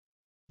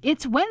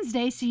It's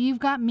Wednesday, so you've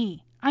got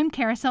me. I'm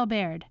Carousel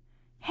Baird.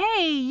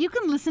 Hey, you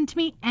can listen to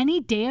me any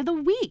day of the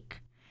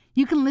week.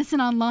 You can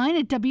listen online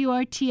at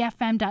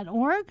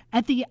WORTFM.org,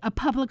 at the A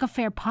Public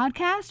Affair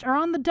podcast, or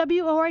on the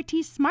WORT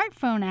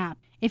smartphone app.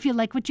 If you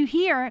like what you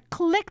hear,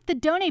 click the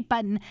donate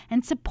button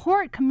and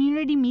support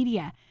community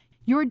media.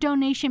 Your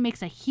donation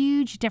makes a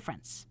huge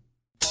difference.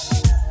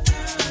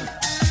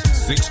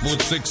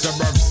 6'6"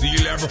 above sea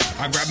level.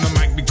 I grab the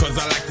mic because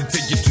I like to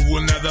take you to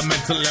another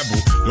mental level.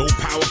 Low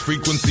power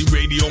frequency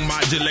radio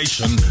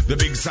modulation. The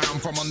big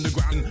sound from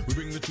underground. We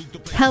bring the truth to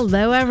play.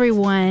 Hello,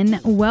 everyone.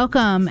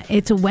 Welcome.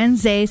 It's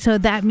Wednesday, so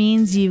that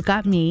means you've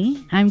got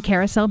me. I'm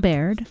Carousel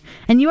Baird,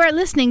 and you are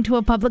listening to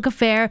A Public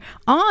Affair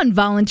on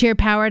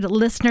volunteer-powered,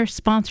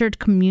 listener-sponsored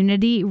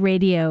community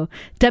radio,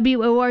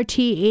 WORT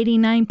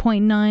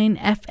 89.9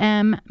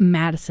 FM,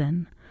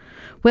 Madison.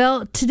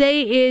 Well,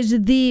 today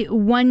is the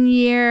 1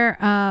 year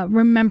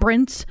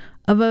remembrance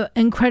of an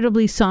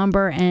incredibly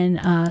somber and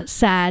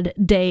sad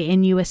day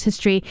in U.S.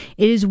 history.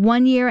 It is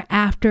 1 year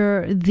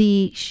after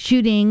the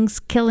shootings,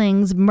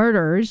 killings,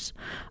 murders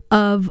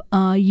of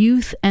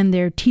youth and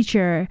their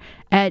teacher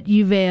at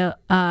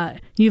Uvalde,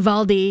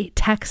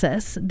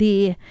 Texas,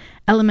 the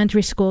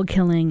elementary school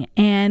killing.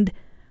 And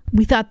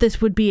we thought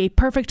this would be a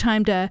perfect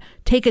time to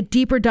take a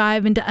deeper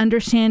dive into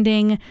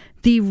understanding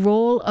the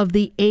role of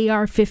the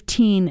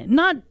AR-15,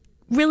 not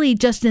really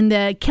just in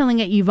the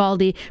killing at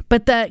Uvalde,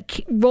 but the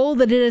role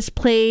that it has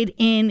played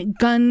in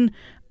gun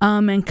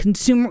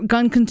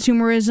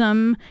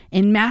consumerism,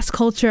 in mass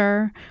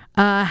culture,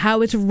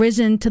 how it's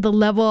risen to the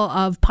level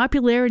of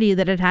popularity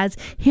that it has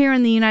here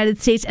in the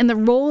United States, and the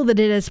role that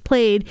it has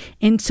played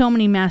in so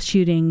many mass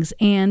shootings.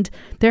 And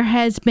there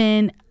has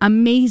been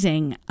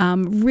amazing,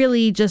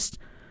 really just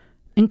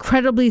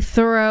incredibly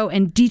thorough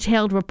and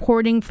detailed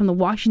reporting from the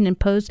Washington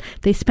Post.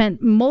 They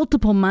spent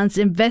multiple months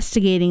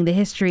investigating the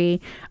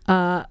history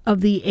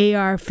of the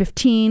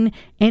AR-15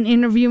 and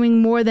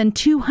interviewing more than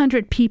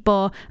 200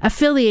 people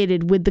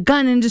affiliated with the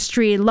gun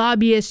industry,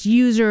 lobbyists,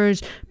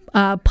 users,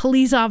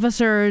 police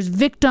officers,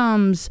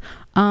 victims,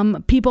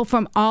 people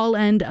from all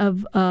end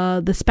of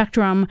the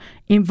spectrum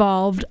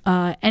involved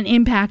and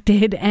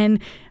impacted and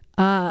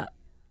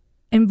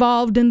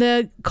involved in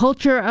the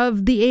culture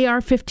of the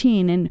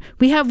AR-15. And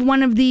we have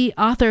one of the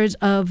authors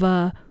of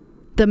the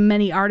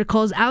many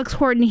articles, Alex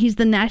Horton. He's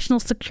the national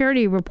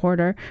security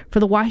reporter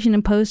for the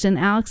Washington Post, and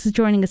Alex is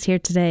joining us here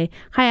today.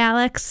 Hi,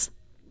 Alex.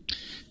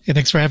 Yeah,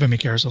 thanks for having me,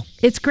 Carousel.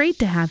 It's great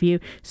to have you.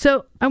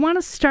 So I want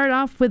to start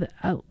off with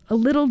a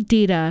little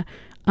data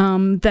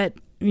that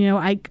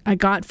I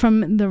got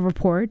from the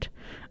report.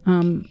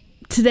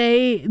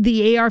 Today,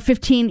 the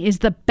AR-15 is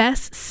the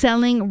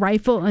best-selling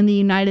rifle in the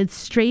United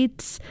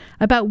States.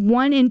 About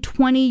 1 in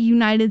 20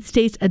 United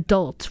States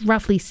adults,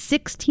 roughly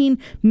 16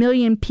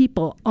 million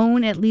people,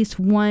 own at least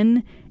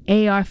one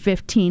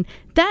AR-15.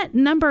 That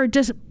number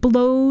just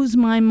blows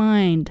my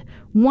mind.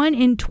 1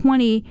 in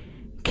 20.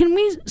 Can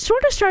we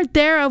sort of start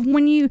there of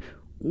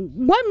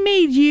what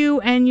made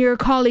you and your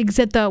colleagues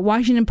at the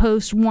Washington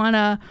Post want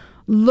to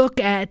look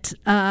at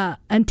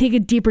and take a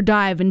deeper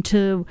dive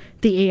into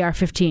the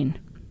AR-15?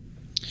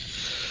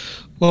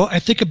 Well, I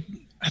think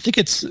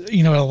it's,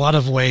 in a lot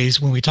of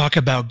ways when we talk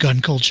about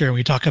gun culture,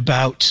 we talk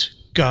about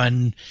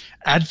gun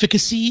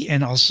advocacy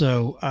and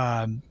also,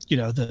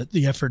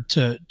 the effort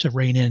to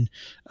rein in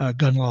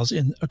gun laws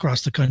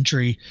across the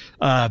country.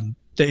 The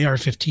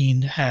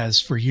AR-15 has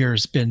for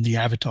years been the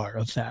avatar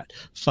of that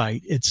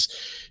fight. It's,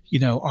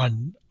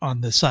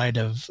 on the side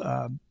of,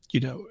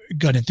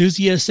 gun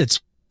enthusiasts, it's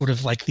sort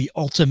of like the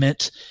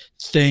ultimate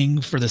thing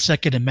for the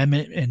Second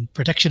Amendment and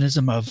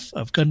protectionism of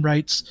gun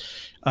rights.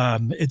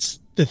 It's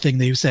the thing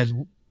they said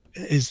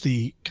is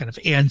the kind of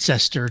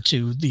ancestor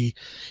to the,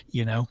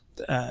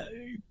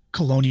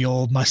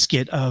 colonial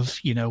musket of,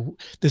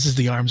 this is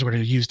the arms we're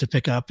going to use to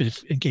pick up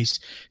in case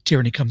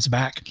tyranny comes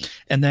back.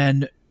 And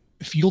then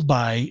fueled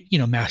by,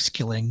 mass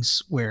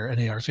killings where an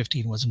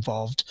AR-15 was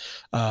involved,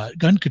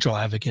 gun control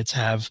advocates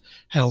have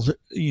held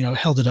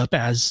it up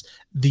as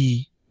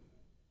the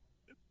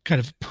kind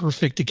of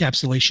perfect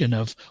encapsulation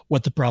of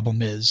what the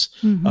problem is,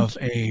 of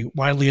a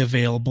widely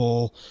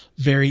available,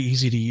 very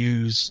easy to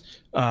use,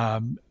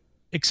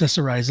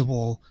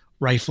 accessorizable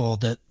rifle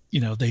that,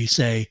 they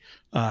say,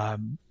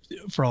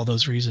 for all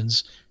those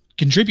reasons,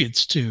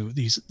 contributes to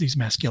these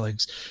mass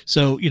killings.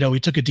 So, we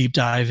took a deep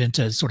dive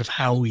into sort of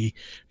how we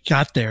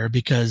got there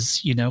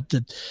because,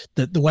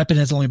 the weapon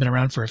has only been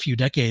around for a few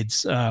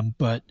decades,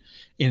 but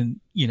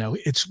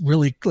it's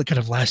really kind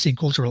of lasting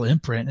cultural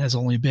imprint has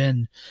only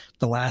been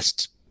the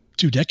last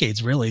 2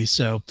 decades, really.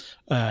 So,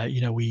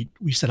 we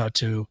set out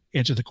to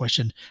answer the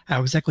question,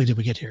 how exactly did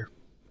we get here?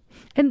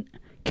 And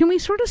can we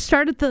sort of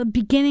start at the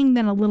beginning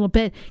then a little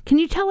bit? Can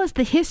you tell us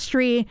the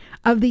history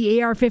of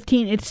the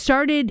AR-15? It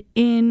started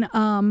it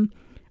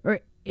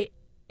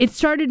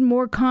started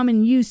more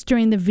common use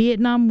during the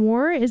Vietnam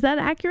War. Is that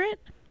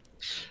accurate?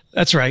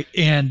 That's right.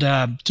 And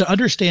to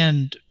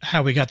understand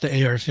how we got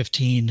the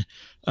AR-15,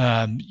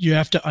 you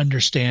have to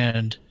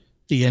understand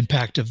the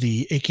impact of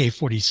the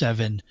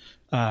AK-47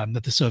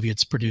 that the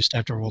Soviets produced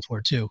after World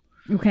War II.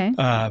 Okay.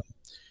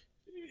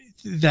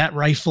 That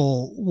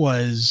rifle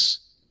was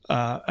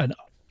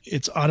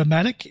it's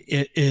automatic.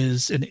 It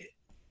is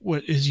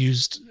what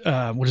is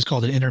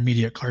called an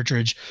intermediate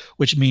cartridge,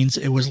 which means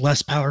it was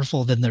less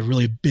powerful than the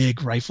really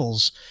big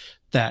rifles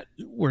that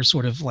were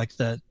sort of like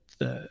the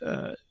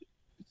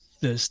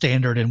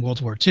standard in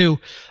World War II.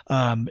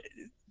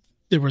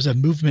 There was a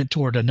movement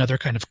toward another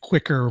kind of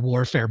quicker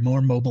warfare,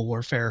 more mobile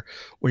warfare,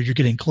 where you're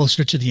getting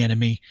closer to the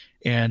enemy.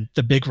 And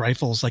the big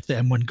rifles like the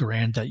M1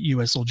 Garand that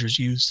U.S. soldiers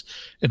used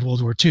in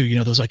World War II,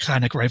 those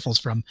iconic rifles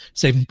from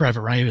Saving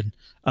Private Ryan,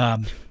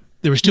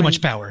 there was too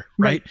much power,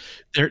 right?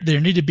 There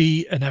needed to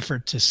be an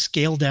effort to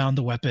scale down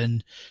the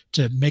weapon,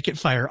 to make it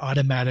fire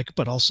automatic,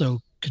 but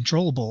also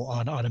controllable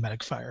on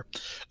automatic fire.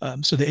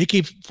 So the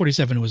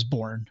AK-47 was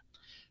born.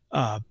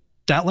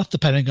 That left the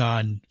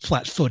Pentagon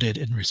flat-footed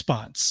in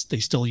response. They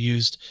still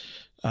used,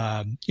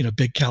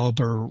 big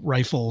caliber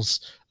rifles.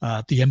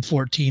 The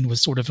M14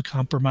 was sort of a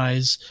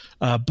compromise,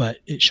 but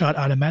it shot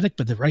automatic.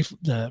 But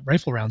the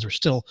rifle rounds were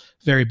still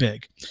very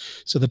big.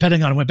 So the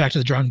Pentagon went back to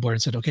the drawing board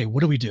and said, "Okay,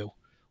 what do we do?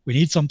 We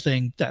need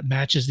something that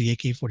matches the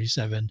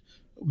AK-47.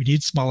 We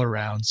need smaller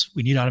rounds.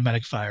 We need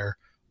automatic fire.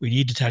 We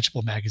need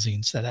detachable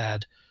magazines that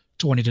add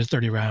 20 to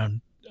 30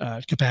 round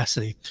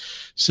capacity."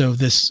 So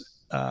this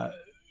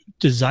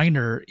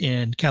designer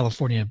in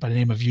California by the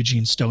name of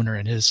Eugene Stoner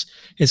and his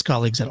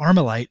colleagues at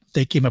Armalite,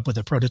 they came up with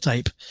a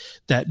prototype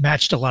that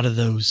matched a lot of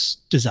those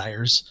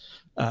desires,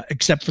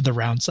 except for the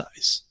round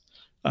size.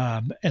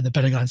 And the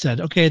Pentagon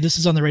said, "Okay, this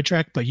is on the right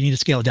track, but you need to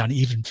scale it down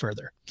even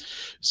further."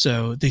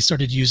 So they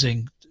started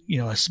using,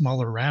 a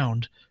smaller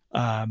round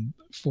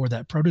for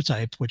that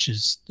prototype, which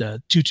is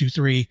the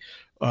 223,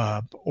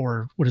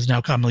 or what is now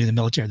commonly in the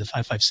military, the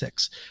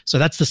 5.56. So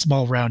that's the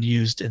small round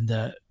used in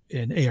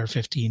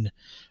AR-15.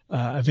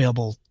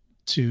 Available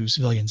to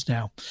civilians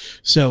now.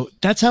 So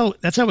that's how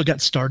it got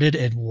started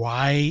and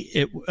why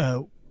it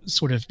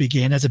sort of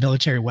began as a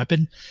military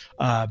weapon.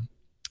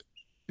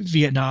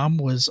 Vietnam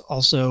was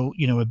also,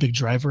 a big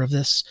driver of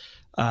this.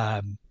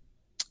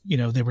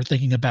 They were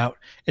thinking about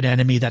an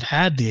enemy that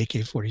had the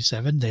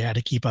AK-47. They had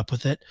to keep up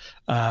with it.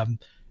 And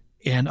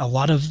a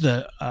lot of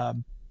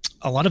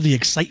the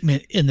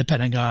excitement in the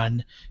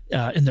Pentagon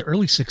in the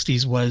early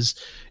 60s was,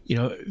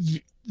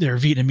 their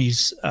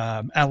Vietnamese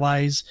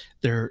allies.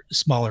 They're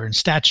smaller in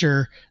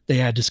stature. They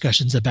had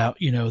discussions about,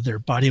 their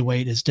body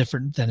weight is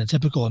different than a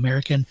typical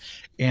American,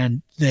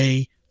 and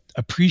they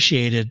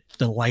appreciated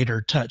the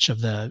lighter touch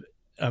of the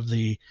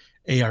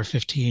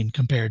AR-15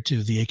 compared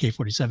to the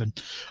AK-47.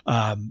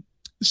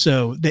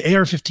 So the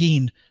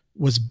AR-15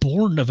 was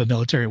born of a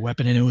military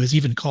weapon, and it was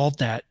even called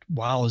that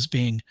while it was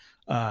being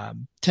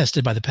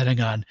tested by the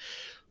Pentagon.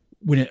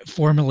 When it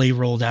formally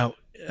rolled out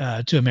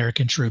to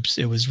American troops,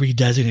 it was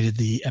redesignated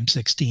the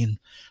M16.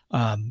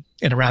 And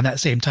around that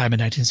same time in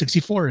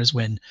 1964 is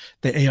when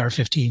the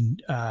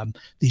AR-15,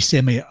 the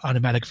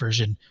semi-automatic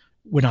version,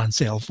 went on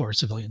sale for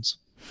civilians.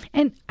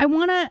 And I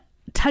want to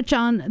touch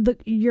on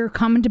your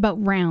comment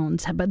about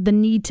rounds, about the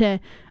need to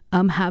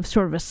have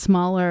sort of a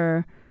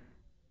smaller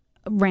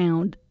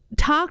round.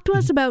 Talk to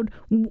us about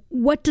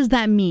what does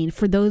that mean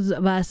for those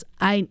of us.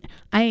 I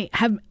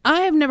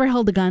have never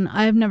held a gun.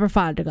 I have never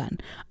fired a gun.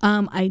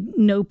 I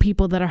know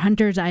people that are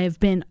hunters. I have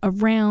been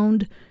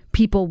around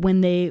people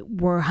when they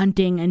were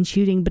hunting and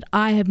shooting, but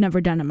I have never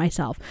done it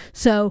myself.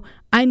 So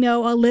I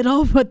know a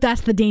little, but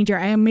that's the danger.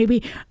 I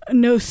maybe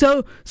know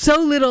so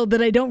little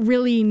that I don't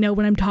really know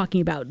what I'm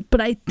talking about. But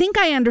I think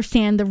I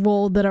understand the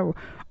role that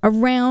a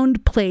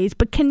round plays.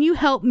 But can you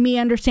help me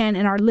understand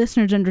and our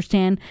listeners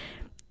understand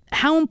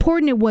how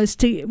important it was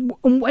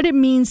what it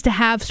means to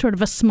have sort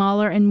of a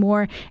smaller and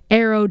more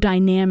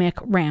aerodynamic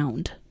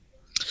round?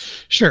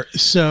 Sure.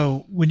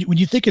 So when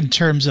you think in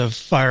terms of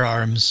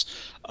firearms,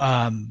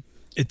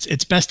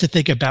 it's best to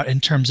think about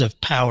in terms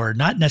of power,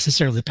 not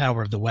necessarily the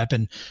power of the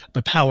weapon,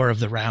 but power of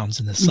the rounds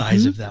and the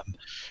size of them.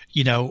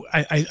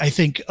 I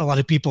think a lot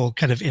of people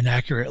kind of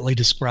inaccurately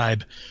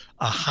describe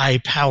a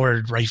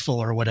high-powered rifle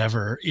or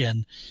whatever,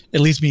 and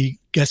it leaves me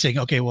guessing,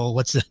 okay,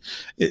 well,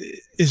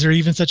 is there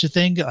even such a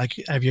thing? Like,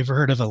 have you ever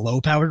heard of a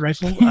low-powered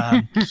rifle?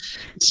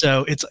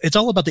 So it's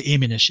all about the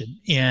ammunition.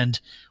 And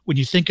when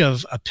you think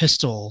of a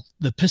pistol,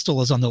 the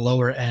pistol is on the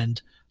lower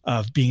end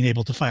of being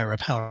able to fire a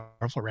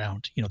powerful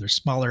round. They're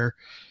smaller.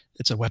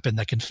 It's a weapon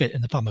that can fit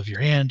in the palm of your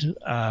hand.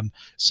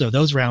 So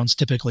those rounds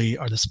typically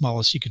are the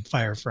smallest you can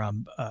fire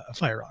from a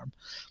firearm.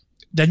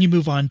 Then you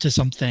move on to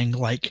something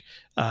like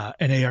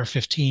an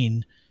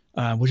AR-15,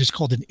 which is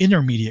called an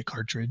intermediate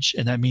cartridge.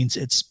 And that means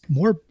it's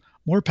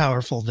more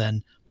powerful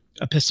than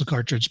a pistol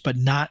cartridge, but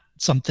not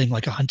something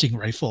like a hunting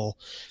rifle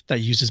that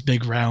uses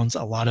big rounds,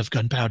 a lot of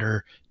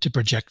gunpowder to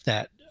project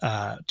that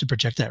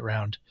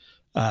round.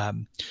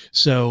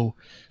 So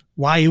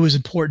why it was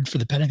important for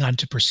the Pentagon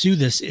to pursue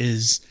this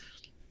is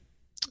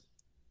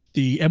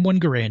the M1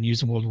 Garand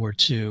used in World War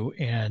II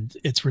and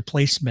its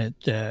replacement,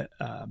 the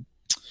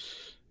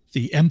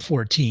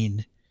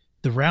M14.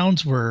 The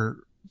rounds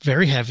were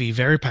very heavy,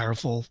 very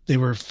powerful. They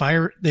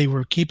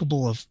were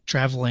capable of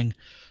traveling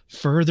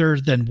further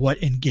than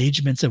what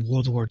engagements in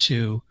World War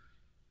II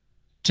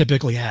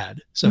typically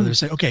had. So they're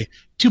saying, okay,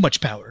 too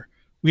much power.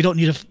 We don't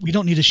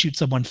need to shoot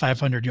someone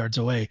 500 yards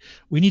away.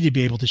 We need to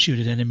be able to shoot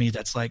an enemy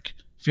that's like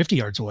 50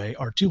 yards away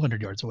or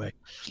 200 yards away.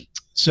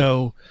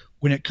 So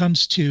when it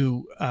comes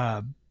to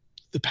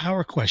the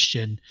power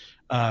question,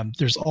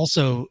 there's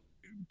also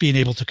being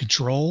able to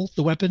control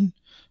the weapon.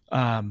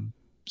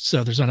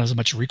 So there's not as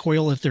much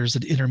recoil if there's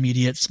an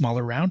intermediate,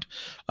 smaller round,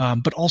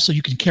 but also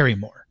you can carry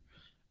more.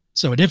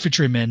 So an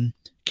infantryman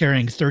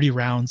carrying 30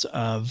 rounds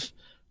of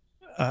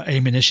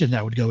ammunition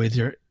that would go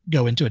into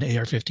an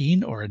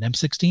AR-15 or an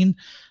M16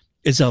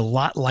 is a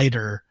lot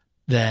lighter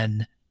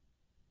than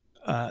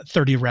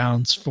 30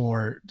 rounds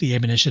for the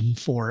ammunition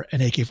for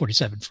an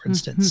AK-47, for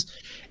instance.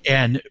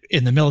 And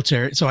in the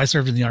military, so I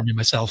served in the Army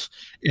myself,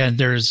 and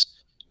there's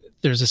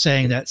a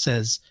saying that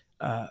says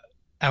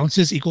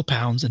ounces equal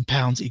pounds and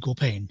pounds equal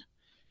pain.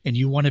 And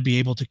you want to be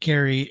able to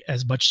carry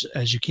as much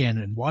as you can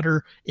in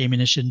water,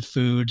 ammunition,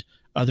 food,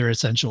 other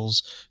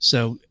essentials.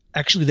 So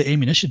actually the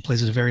ammunition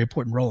plays a very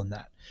important role in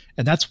that.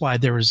 And that's why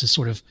there was this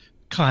sort of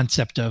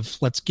concept of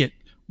let's get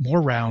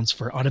more rounds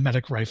for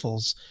automatic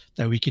rifles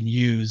that we can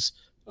use.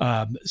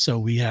 So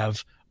we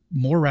have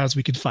more rounds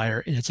we can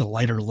fire, and it's a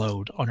lighter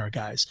load on our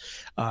guys.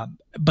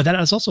 But that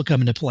has also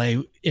come into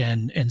play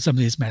in some of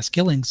these mass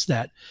killings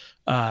that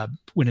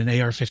when an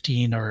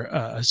AR-15 or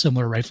a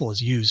similar rifle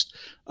is used,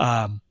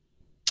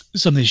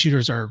 some of these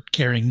shooters are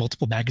carrying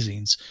multiple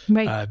magazines,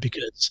 right?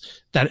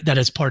 Because that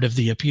is part of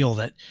the appeal,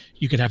 that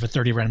you can have a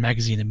 30-round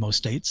magazine in most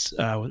states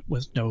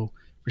with no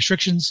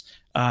restrictions,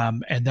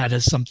 and that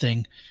is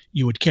something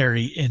you would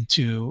carry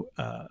into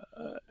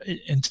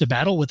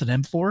battle with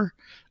an M4,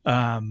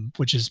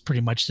 which is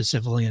pretty much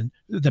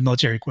the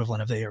military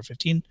equivalent of the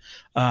AR-15.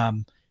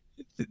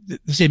 The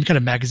same kind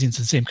of magazines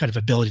and same kind of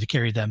ability to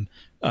carry them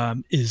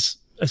is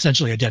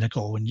essentially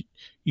identical when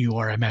you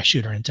are a mass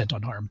shooter intent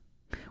on harm.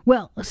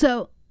 Well,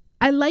 so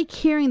I like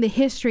hearing the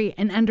history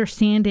and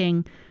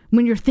understanding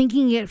when you're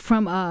thinking it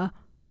from a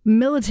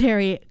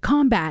military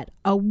combat,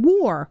 a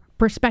war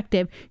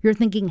perspective. You're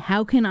thinking,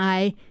 how can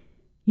I,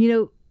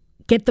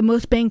 get the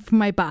most bang for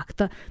my buck?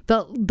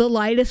 The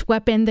lightest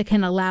weapon that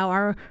can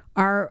allow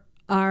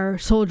our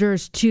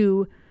soldiers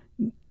to,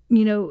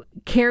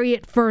 carry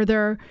it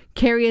further,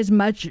 carry as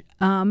much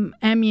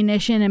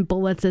ammunition and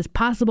bullets as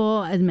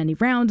possible, as many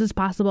rounds as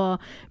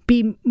possible,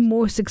 be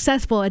more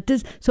successful at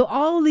this. So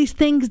all of these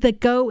things that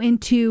go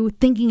into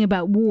thinking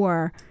about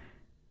war,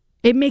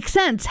 it makes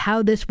sense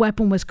how this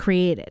weapon was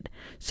created.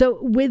 So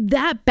with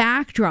that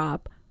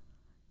backdrop,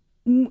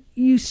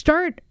 you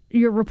start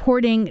your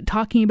reporting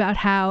talking about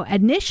how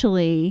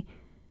initially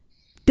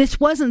this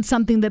wasn't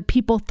something that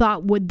people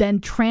thought would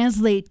then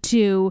translate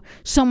to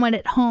someone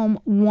at home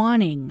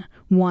wanting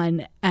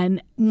one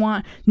and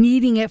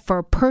needing it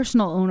for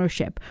personal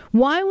ownership.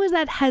 Why was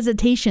that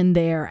hesitation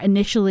there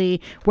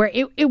initially, where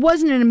it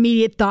wasn't an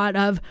immediate thought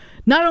of,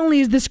 not only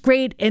is this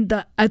great on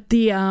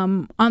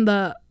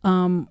the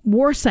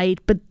war site,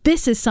 but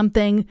this is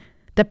something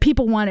that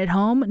people want at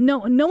home? No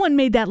one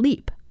made that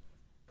leap.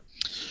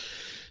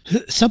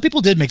 Some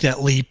people did make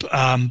that leap,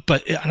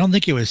 but I don't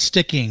think it was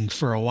sticking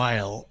for a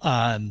while.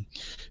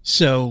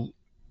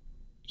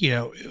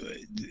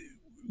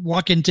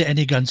 Walk into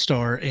any gun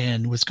store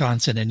in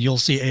Wisconsin and you'll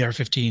see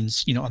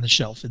AR-15s, on the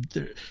shelf.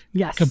 They're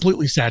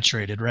completely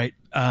saturated, right?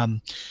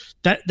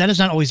 That has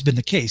not always been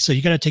the case. So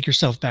you got to take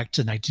yourself back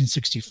to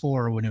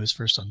 1964 when it was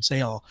first on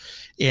sale.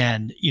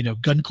 And,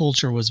 gun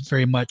culture was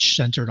very much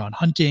centered on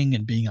hunting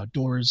and being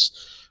outdoors,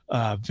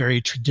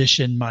 very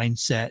tradition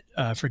mindset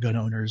for gun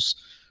owners.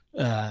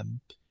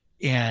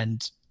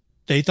 And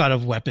they thought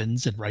of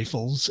weapons and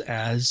rifles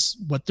as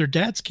what their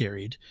dads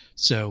carried.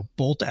 So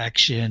bolt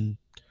action,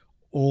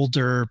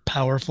 older,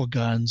 powerful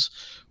guns,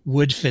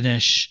 wood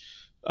finish,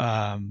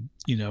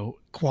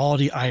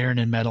 quality iron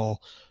and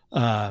metal.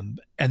 And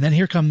then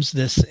here comes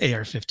this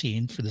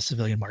AR-15 for the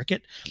civilian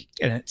market,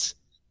 and it's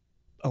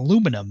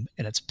aluminum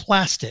and it's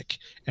plastic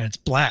and it's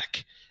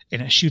black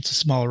and it shoots a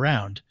small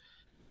round.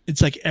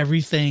 It's like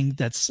everything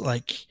that's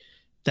like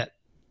that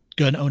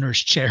gun owners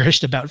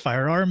cherished about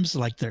firearms,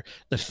 like the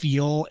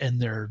feel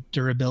and their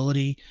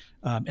durability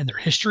and their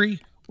history,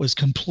 was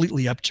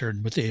completely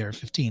upturned with the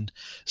AR-15.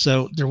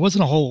 So there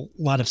wasn't a whole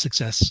lot of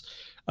success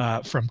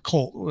from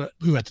Colt,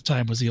 who at the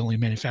time was the only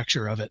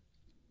manufacturer of it.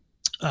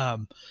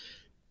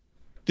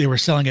 They were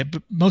selling it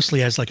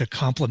mostly as like a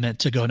compliment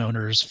to gun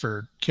owners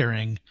for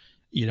carrying,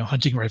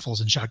 hunting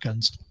rifles and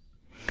shotguns.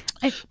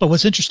 But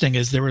what's interesting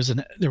is there was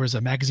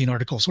a magazine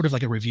article, sort of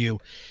like a review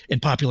in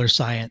Popular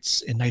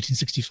Science in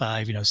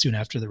 1965, soon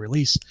after the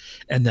release.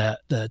 And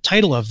the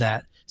title of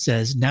that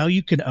says, "Now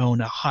you can own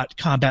a hot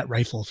combat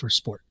rifle for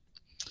sport."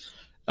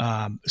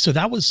 So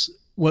that was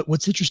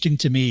what's interesting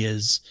to me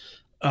is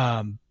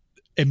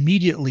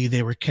immediately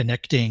they were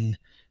connecting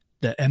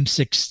the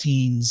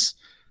M16's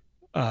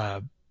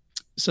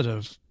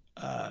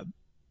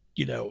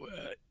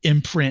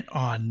imprint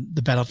on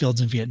the battlefields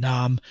in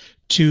Vietnam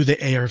to the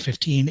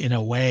AR-15 in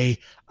a way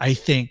I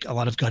think a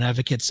lot of gun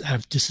advocates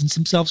have distanced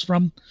themselves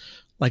from.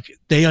 Like,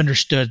 they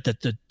understood that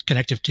the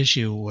connective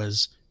tissue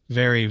was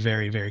very,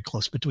 very, very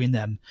close between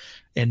them.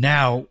 And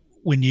now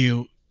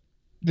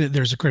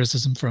there's a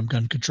criticism from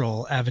gun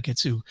control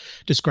advocates who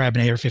describe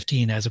an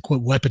AR-15 as a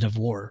quote weapon of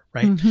war,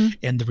 right? Mm-hmm.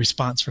 And the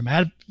response from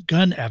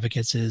gun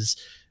advocates is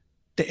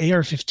the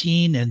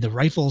AR-15 and the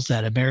rifles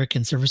that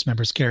American service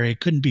members carry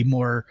couldn't be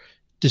more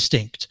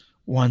distinct.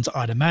 One's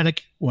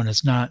automatic, one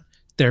is not.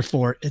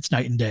 Therefore, it's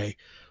night and day.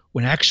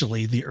 When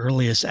actually the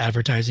earliest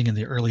advertising and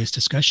the earliest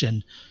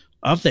discussion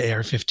of the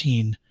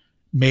AR-15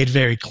 made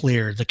very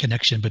clear the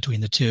connection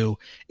between the two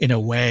in a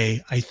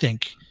way I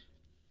think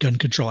gun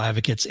control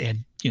advocates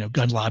and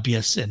gun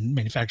lobbyists and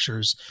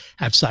manufacturers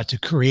have sought to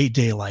create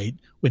daylight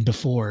when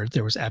before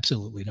there was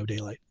absolutely no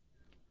daylight.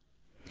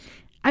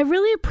 I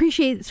really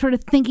appreciate sort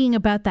of thinking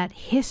about that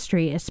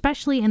history,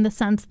 especially in the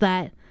sense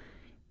that,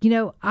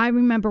 I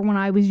remember when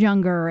I was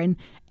younger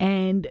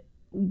and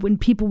when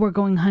people were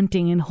going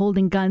hunting and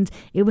holding guns,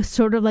 it was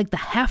sort of like the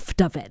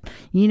heft of it,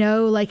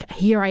 like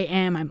here I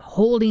am, I'm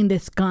holding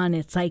this gun.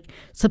 It's like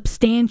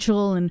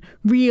substantial and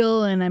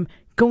real, and I'm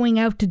going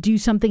out to do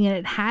something, and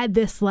it had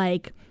this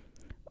like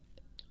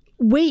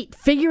weight,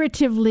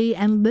 figuratively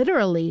and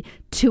literally,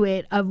 to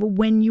it of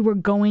when you were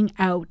going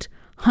out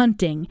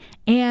hunting.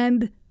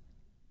 And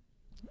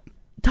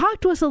talk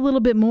to us a little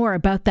bit more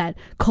about that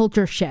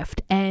culture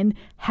shift and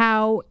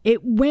how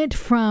it went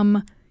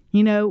from,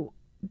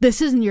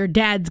 this isn't your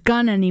dad's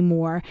gun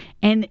anymore,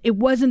 and it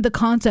wasn't the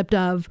concept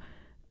of,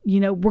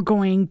 we're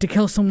going to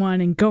kill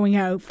someone and going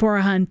out for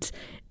a hunt.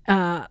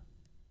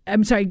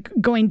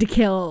 Going to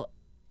kill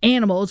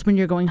animals when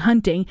you're going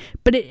hunting,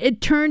 but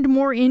it turned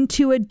more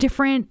into a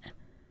different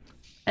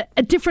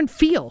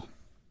feel.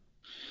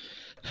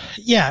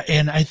 Yeah,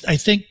 and I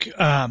think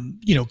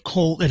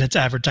Colt and its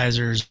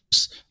advertisers,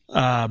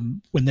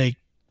 when they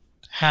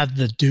had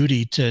the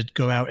duty to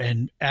go out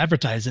and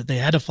advertise it, they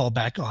had to fall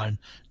back on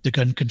the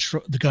gun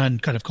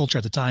kind of culture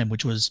at the time,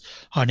 which was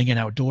hunting and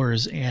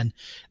outdoors. And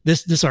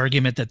this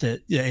argument that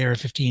the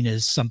AR-15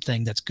 is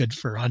something that's good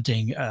for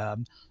hunting,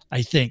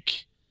 I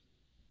think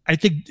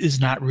is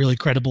not really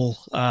credible.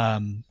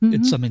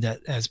 It's something that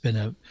has been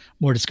a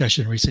more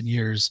discussion in recent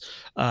years.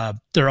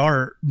 There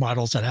are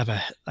models that have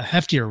a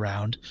heftier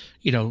round,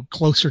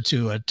 closer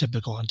to a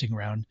typical hunting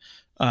round,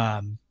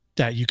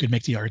 that you could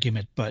make the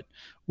argument, but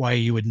why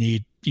you would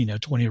need,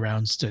 20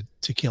 rounds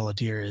to kill a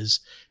deer is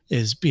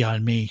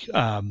beyond me.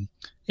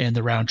 And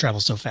the round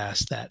travels so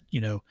fast that,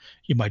 you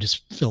might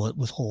just fill it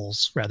with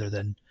holes rather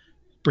than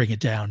bring it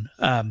down.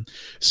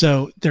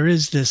 So there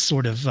is this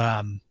sort of,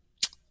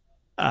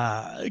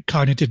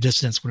 cognitive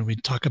dissonance when we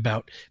talk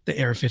about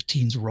the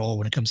AR-15's role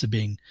when it comes to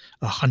being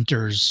a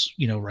hunter's,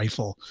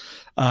 rifle.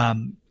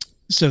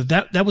 So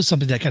that was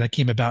something that kind of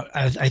came about,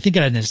 I think,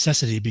 out of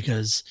necessity,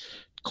 because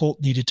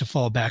Colt needed to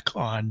fall back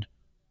on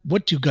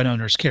what do gun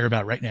owners care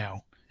about right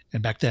now,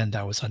 and back then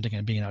that was hunting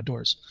and being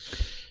outdoors.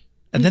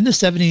 And then the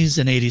 70s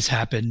and 80s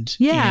happened.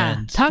 Yeah,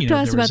 and, talk to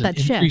us about that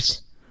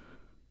shift.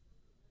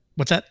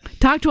 What's that?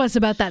 Talk to us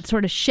about that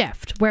sort of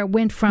shift where it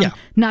went from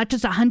not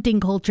just a hunting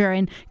culture,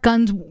 and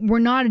guns were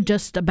not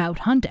just about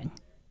hunting.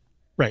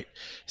 Right.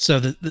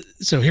 So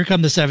so here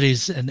come the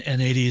 70s and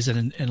 80s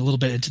and a little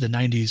bit into the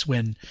 90s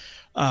when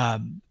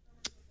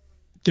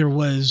there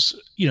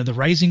was, the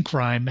rising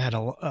crime had a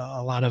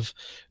lot of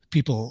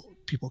people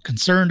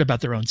concerned about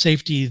their own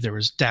safety. There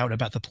was doubt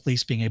about the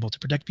police being able to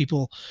protect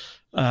people.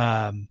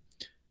 And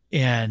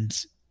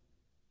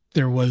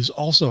there was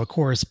also a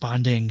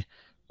corresponding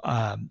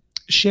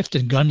shift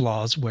in gun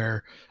laws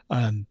where,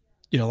 a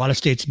lot of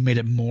states made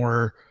it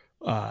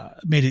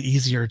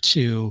easier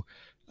to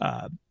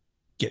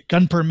get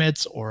gun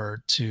permits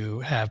or to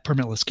have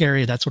permitless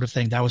carry, that sort of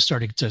thing. That was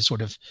starting to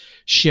sort of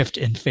shift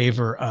in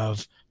favor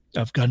of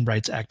gun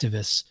rights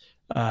activists,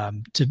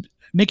 to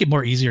make it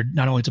more easier,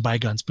 not only to buy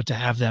guns, but to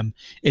have them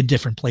in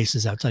different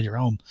places outside your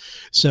home.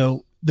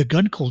 So the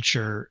gun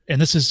culture,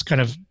 and this has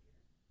kind of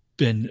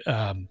been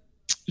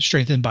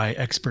strengthened by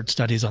expert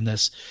studies on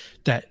this,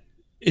 that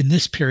in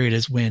this period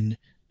is when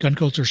gun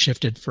culture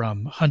shifted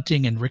from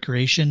hunting and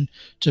recreation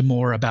to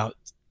more about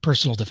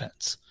personal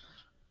defense.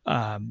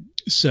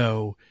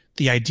 So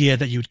the idea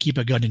that you would keep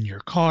a gun in your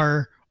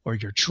car or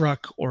your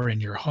truck or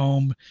in your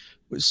home,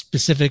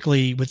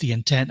 specifically with the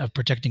intent of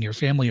protecting your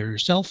family or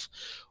yourself,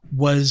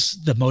 was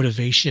the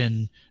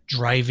motivation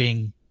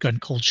driving gun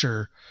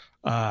culture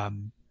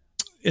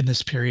in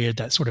this period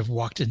that sort of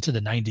walked into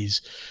the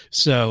 90s.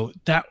 So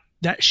that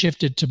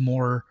shifted to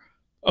more,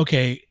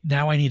 okay,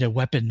 now I need a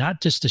weapon,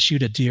 not just to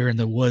shoot a deer in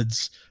the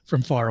woods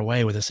from far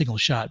away with a single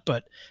shot,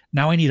 but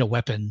now I need a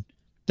weapon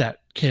that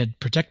can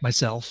protect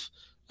myself,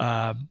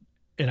 and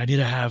I need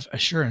to have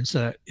assurance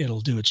that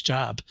it'll do its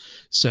job.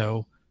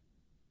 So,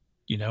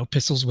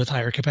 pistols with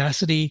higher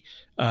capacity,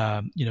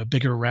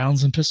 bigger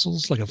rounds than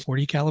pistols, like a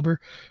 40 caliber,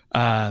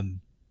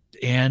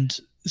 and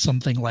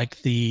something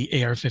like the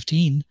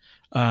AR-15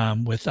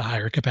 with a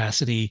higher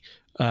capacity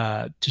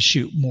to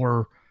shoot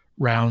more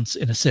rounds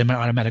in a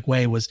semi-automatic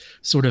way was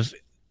sort of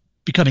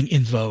becoming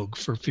in vogue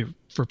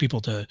for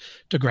people to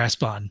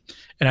grasp on.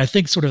 And I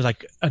think sort of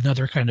like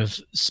another kind of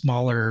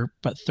smaller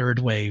but third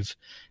wave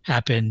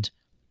happened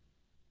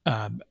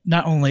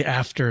not only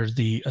after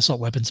the assault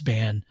weapons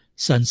ban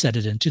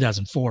sunsetted in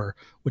 2004,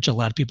 which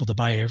allowed people to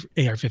buy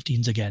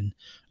AR-15s again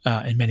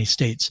in many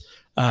states,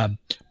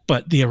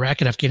 but the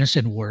Iraq and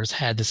Afghanistan wars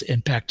had this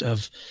impact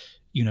of,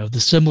 the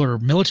similar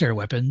military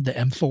weapon, the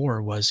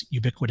M4, was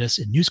ubiquitous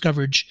in news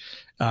coverage.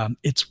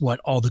 It's what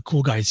all the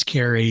cool guys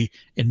carry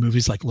in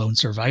movies like Lone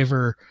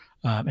Survivor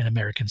and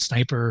American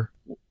Sniper,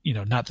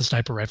 not the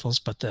sniper rifles,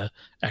 but the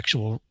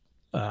actual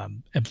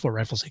M4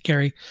 rifles they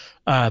carry.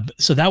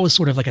 So that was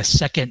sort of like a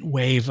second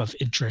wave of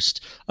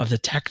interest of the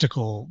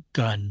tactical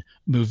gun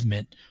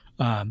movement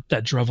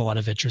that drove a lot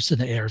of interest in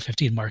the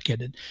AR-15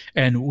 market.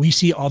 And we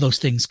see all those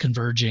things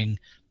converging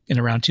in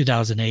around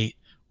 2008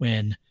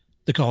 when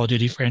the Call of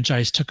Duty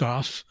franchise took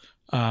off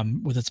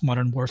with its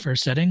modern warfare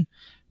setting.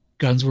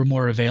 Guns were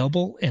more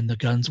available, and the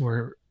guns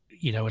were,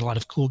 a lot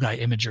of cool guy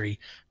imagery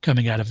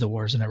coming out of the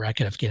wars in Iraq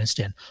and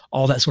Afghanistan.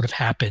 All that sort of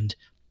happened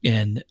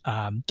in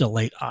the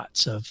late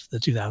aughts of the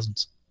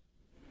 2000s.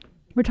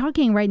 We're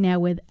talking right now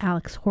with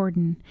Alex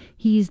Horton.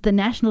 He's the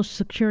national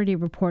security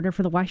reporter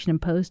for the Washington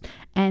Post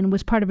and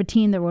was part of a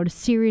team that wrote a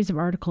series of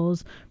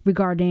articles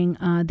regarding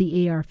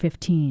the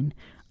AR-15.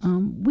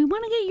 We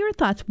want to get your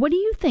thoughts. What do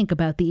you think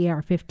about the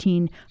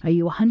AR-15? Are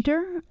you a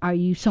hunter? Are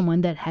you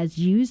someone that has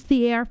used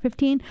the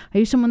AR-15? Are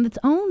you someone that's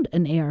owned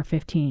an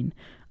AR-15?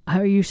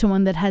 Are you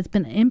someone that has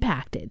been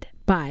impacted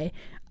by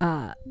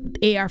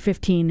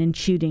AR-15 and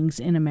shootings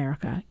in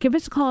America? Give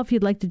us a call if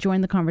you'd like to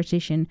join the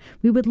conversation.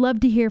 We would love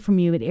to hear from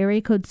you at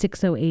area code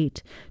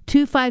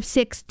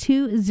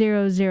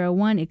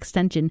 608-256-2001,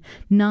 extension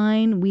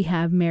 9. We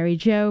have Mary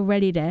Jo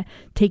ready to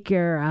take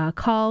your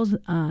calls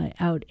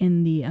out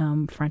in the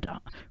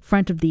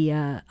front of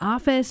the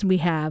office. We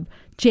have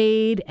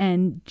Jade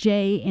and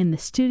Jay in the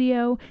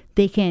studio.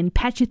 They can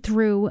patch you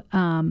through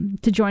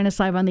to join us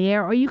live on the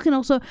air, or you can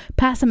also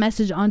pass a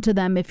message on to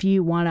them if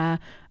you want to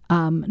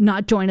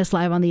not join us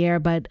live on the air,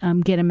 but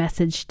get a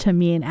message to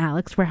me and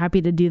Alex. We're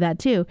happy to do that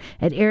too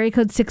at area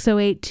code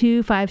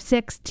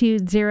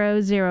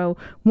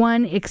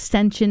 608-256-2001,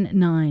 extension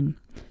 9.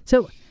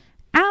 So,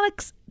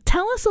 Alex,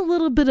 tell us a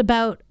little bit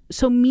about,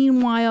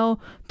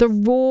 meanwhile, the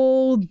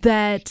role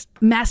that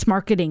mass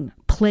marketing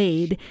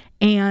played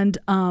and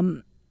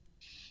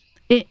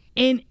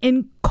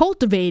in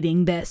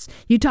cultivating this.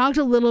 You talked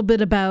a little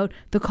bit about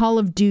the Call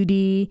of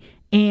Duty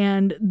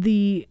and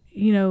the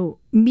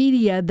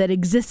media that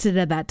existed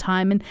at that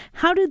time, and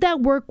how did that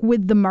work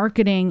with the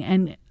marketing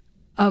and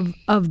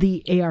of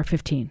the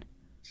AR-15?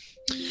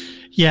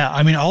 Yeah,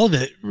 I mean, all of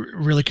it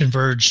really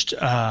converged,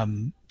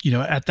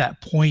 at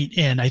that point.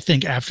 And I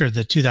think after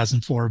the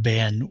 2004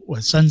 ban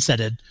was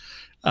sunsetted,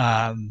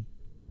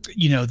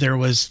 there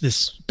was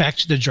this back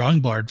to the drawing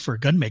board for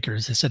gun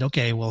makers. They said,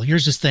 okay, well,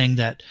 here's this thing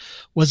that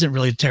wasn't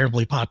really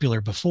terribly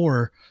popular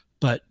before,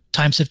 but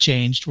times have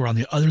changed. We're on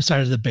the other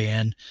side of the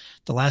ban.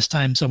 The last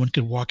time someone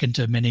could walk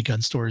into many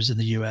gun stores in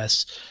the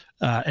U.S.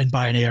 And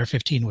buy an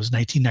AR-15 was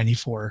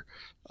 1994.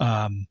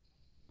 The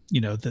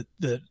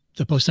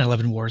post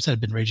 9/11 wars had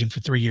been raging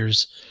for 3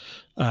 years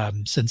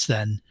since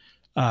then.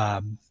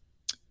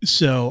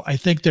 So I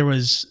think there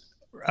was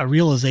a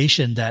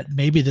realization that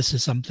maybe this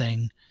is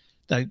something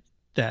that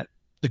the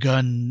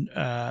gun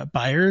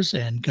buyers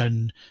and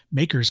gun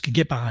makers can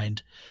get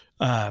behind.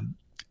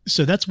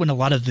 So that's when a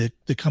lot of the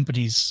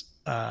companies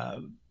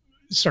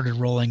started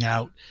rolling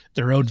out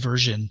their own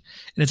version.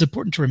 And it's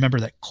important to remember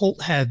that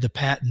Colt had the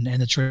patent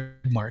and the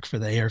trademark for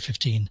the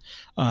AR-15.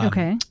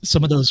 Okay.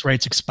 Some of those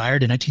rights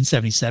expired in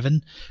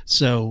 1977.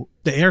 So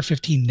the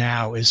AR-15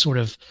 now is sort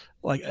of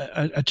like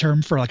a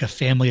term for like a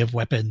family of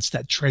weapons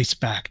that trace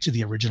back to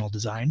the original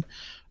design.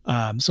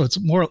 So it's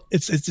more,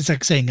 it's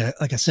like saying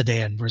like a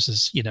sedan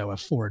versus, a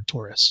Ford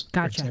Taurus,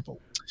 Gotcha. For example.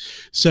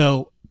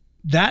 So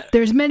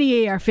there's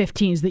many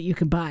AR-15s that you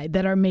can buy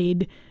that are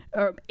made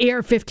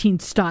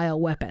AR-15 style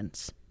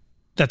weapons.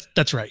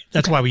 That's right.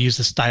 That's okay. Why we use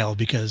the style,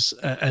 because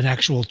an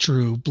actual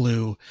true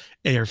blue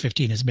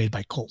AR-15 is made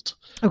by Colt.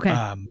 Okay.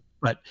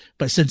 But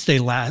since they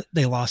lost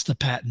the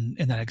patent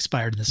and that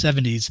expired in the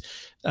 70s,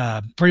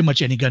 pretty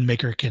much any gun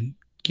maker can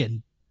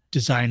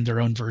design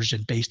their own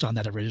version based on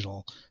that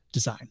original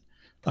design,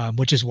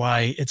 which is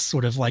why it's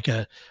sort of like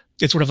a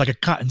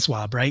cotton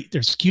swab, right?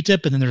 There's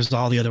Q-tip, and then there's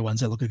all the other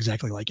ones that look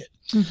exactly like it.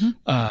 Mm-hmm.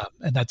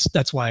 And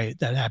that's why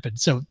that happened.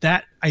 So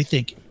that, I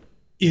think,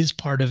 is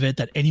part of it,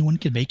 that anyone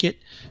can make it.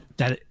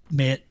 That it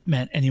meant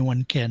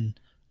anyone can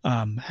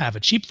have a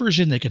cheap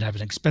version. They can have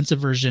an expensive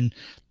version.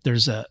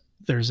 There's a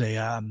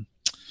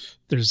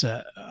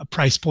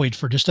price point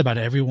for just about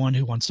everyone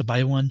who wants to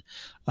buy one.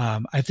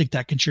 I think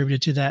that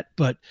contributed to that,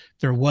 but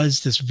there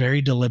was this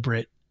very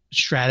deliberate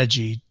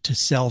strategy to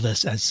sell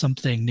this as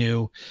something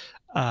new,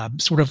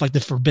 sort of like the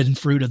forbidden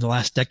fruit of the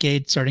last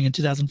decade, starting in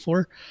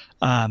 2004,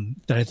 that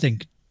I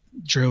think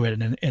drew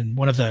it. And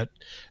one of the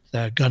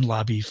gun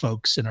lobby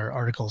folks in our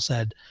article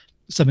said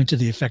something to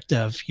the effect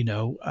of,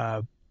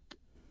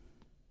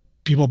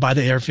 people buy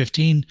the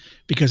AR-15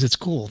 because it's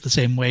cool, the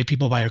same way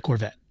people buy a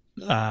Corvette.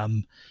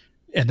 And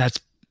that's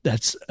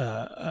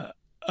an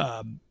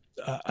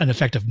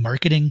effective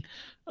marketing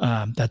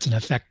That's an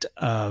effect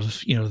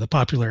of, the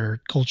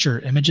popular culture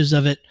images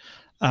of it.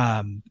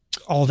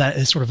 All that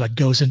is sort of like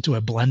goes into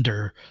a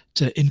blender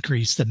to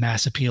increase the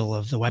mass appeal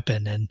of the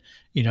weapon. And,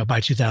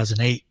 by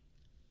 2008,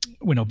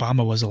 when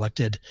Obama was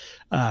elected,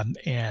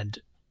 and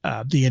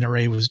the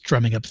NRA was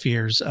drumming up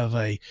fears of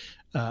a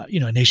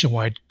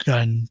nationwide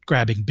gun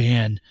grabbing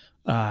ban,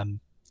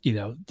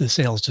 the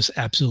sales just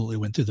absolutely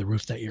went through the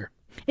roof that year.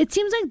 It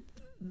seems like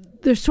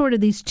there's sort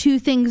of these two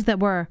things that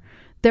were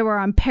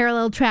on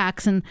parallel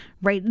tracks and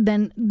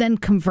then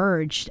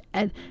converged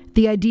at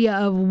the idea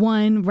of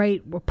one,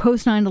 right,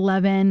 post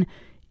 9/11,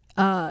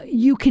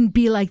 you can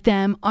be like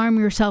them, arm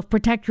yourself,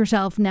 protect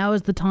yourself. Now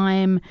is the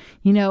time.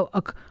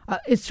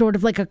 It's sort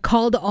of like a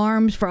call to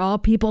arms for all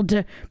people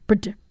to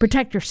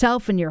protect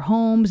yourself and your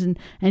homes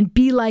and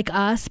be like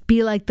us,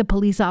 be like the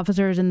police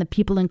officers and the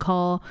people in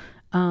Call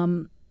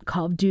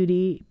of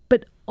Duty.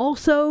 But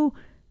also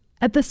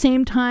at the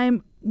same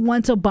time,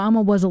 once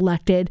Obama was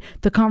elected,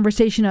 the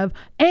conversation of,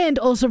 and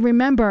also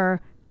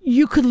remember,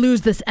 you could lose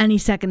this any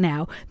second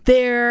now.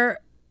 They're,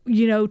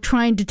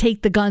 trying to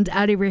take the guns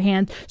out of your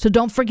hands. So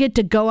don't forget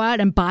to go out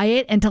and buy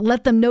it and to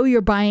let them know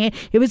you're buying it.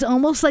 It was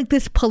almost like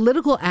this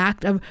political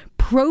act of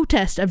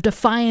protest, of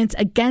defiance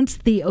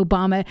against the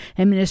Obama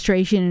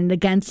administration and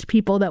against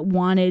people that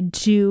wanted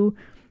to,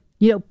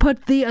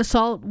 put the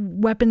assault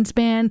weapons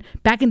ban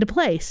back into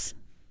place.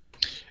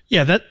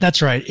 Yeah,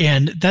 that's right.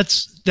 And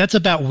that's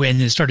about when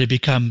it started to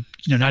become,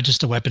 not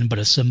just a weapon, but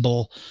a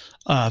symbol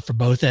for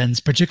both ends,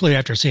 particularly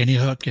after Sandy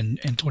Hook in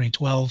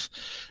 2012.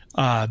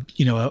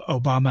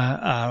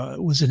 Obama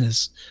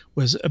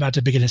was about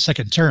to begin his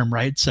second term,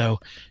 right? So,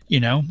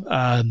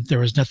 there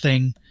was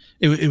nothing.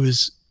 It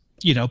was,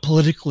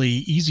 politically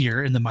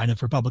easier in the mind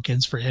of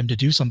Republicans for him to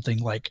do something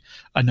like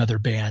another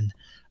ban.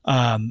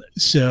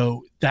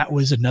 So that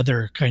was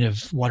another kind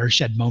of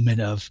watershed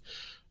moment of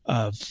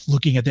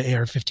looking at the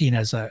AR-15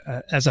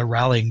 as a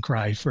rallying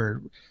cry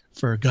for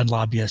gun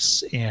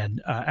lobbyists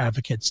and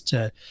advocates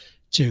to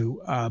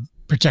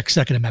protect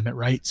Second Amendment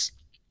rights.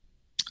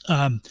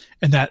 And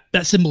that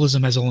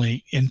symbolism has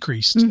only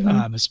increased,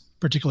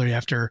 particularly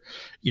after,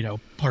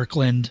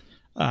 Parkland,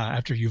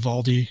 after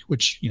Uvalde,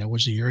 which,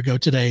 was a year ago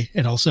today.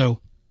 And also,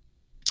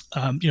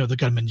 the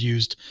gunman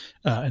used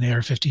an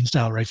AR-15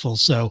 style rifle.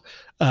 So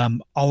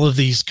all of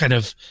these kind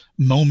of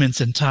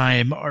moments in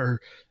time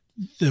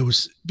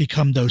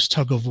become those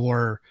tug of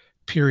war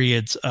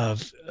periods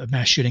of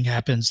mass shooting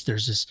happens.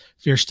 There's this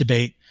fierce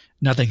debate.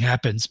 Nothing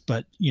happens.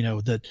 But,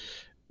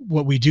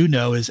 what we do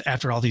know is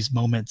after all these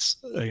moments,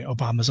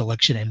 Obama's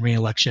election and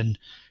re-election,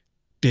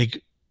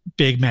 big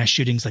mass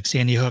shootings like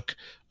Sandy Hook,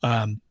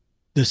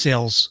 the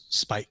sales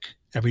spike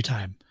every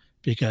time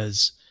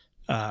because,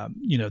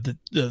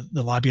 the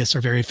lobbyists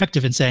are very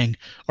effective in saying,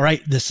 all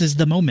right, this is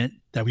the moment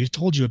that we've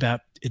told you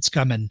about. It's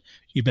coming.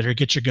 You better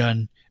get your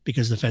gun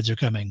because the feds are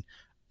coming.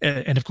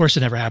 And of course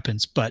it never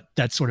happens, but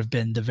that's sort of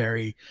been the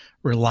very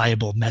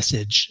reliable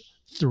message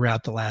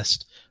throughout the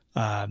last,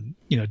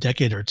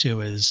 decade or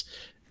two is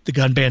the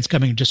gun ban's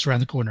coming just around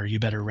the corner. You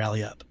better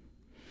rally up.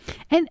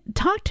 And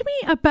talk to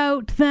me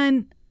about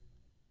then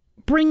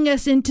bringing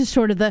us into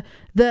sort of the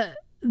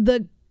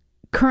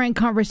current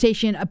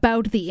conversation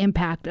about the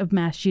impact of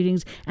mass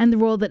shootings and the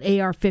role that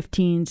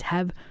AR-15s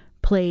have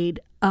played.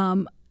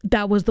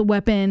 That was the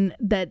weapon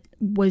that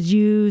was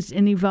used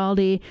in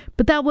Uvalde,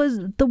 but that was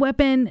the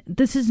weapon.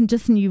 This isn't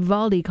just an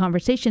Uvalde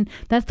conversation.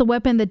 That's the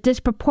weapon that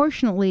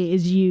disproportionately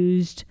is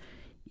used,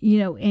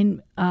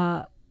 in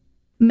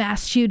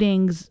mass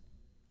shootings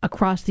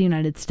across the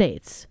United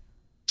States.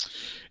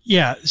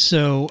 Yeah.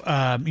 So,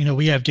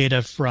 we have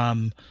data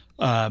from,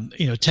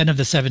 10 of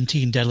the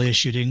 17 deadliest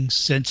shootings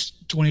since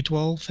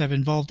 2012 have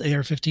involved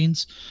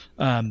AR-15s.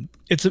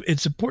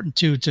 It's important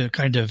too to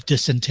kind of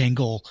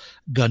disentangle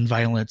gun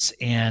violence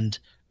and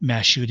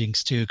mass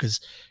shootings too, because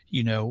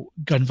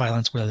gun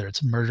violence, whether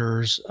it's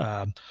murders,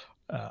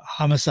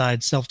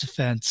 homicide,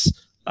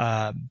 self-defense,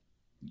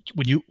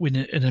 when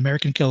an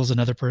American kills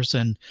another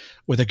person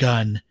with a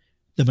gun,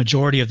 the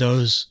majority of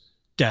those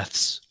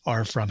deaths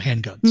are from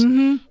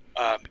handguns,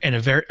 and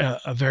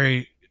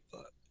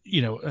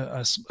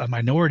a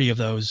minority of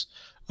those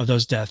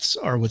deaths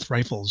are with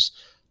rifles.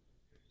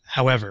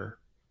 However,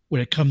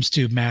 when it comes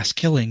to mass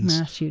killings,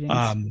 mass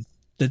shootings,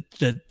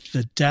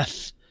 the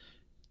death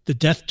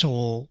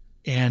toll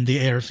and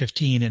the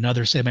AR-15 and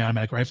other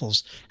semi-automatic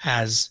rifles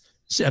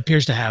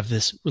appears to have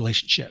this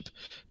relationship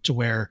to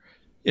where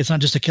it's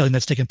not just a killing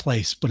that's taken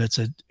place, but it's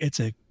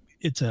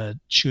a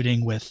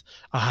shooting with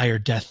a higher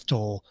death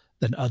toll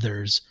than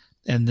others.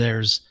 And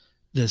there's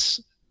this,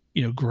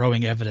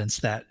 growing evidence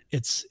that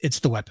it's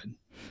the weapon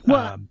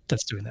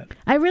that's doing that.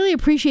 I really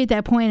appreciate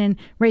that point, and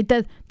right,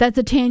 that's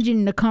a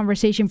tangent in a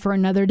conversation for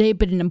another day.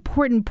 But an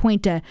important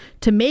point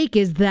to make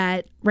is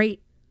that right,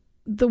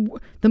 the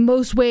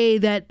most way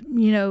that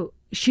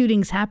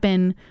shootings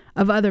happen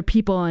of other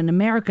people in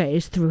America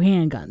is through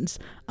handguns,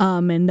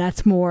 and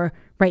that's more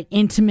right,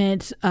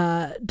 intimate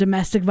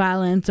domestic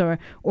violence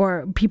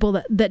or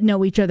people that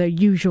know each other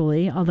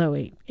usually, although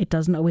it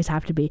doesn't always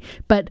have to be.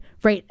 But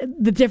right,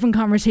 the different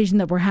conversation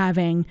that we're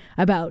having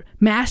about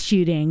mass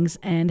shootings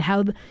and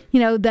how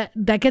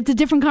that gets a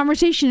different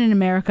conversation in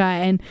America,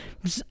 and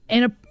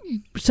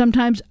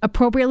sometimes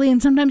appropriately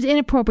and sometimes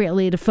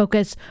inappropriately to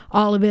focus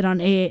all of it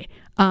on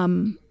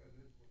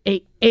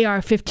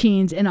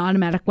AR-15s and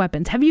automatic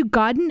weapons. Have you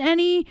gotten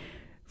any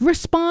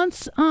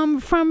response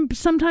from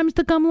sometimes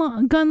the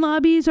gun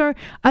lobbies or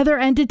other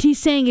entities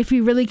saying if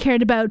you really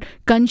cared about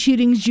gun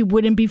shootings, you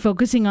wouldn't be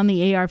focusing on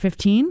the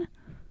AR-15?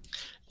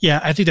 Yeah,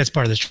 I think that's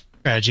part of the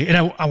strategy.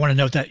 And I want to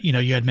note that,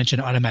 you had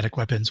mentioned automatic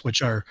weapons,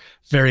 which are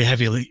very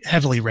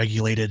heavily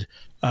regulated.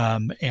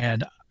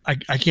 And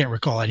I can't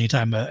recall any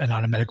time an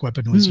automatic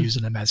weapon was used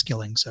in a mass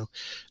killing. So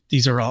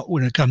these are all,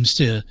 when it comes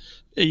to,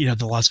 the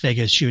Las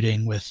Vegas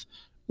shooting with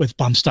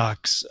bump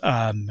stocks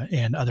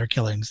and other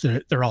killings,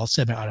 they're all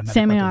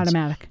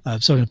semi-automatic.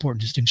 So an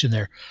important distinction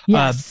there.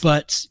 Yes.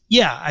 But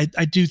yeah,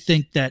 I do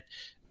think that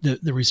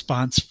the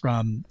response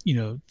from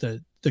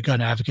the gun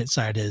advocate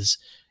side is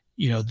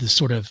the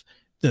sort of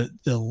the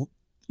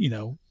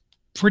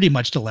pretty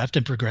much the left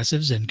and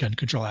progressives and gun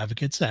control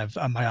advocates have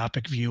a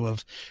myopic view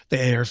of the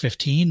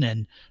AR-15,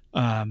 and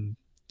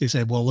they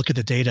say, well, look at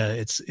the data;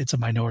 it's a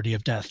minority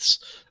of deaths.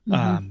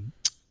 Mm-hmm.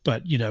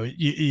 But you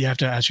have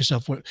to ask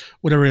yourself,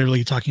 what are we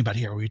really talking about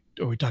here?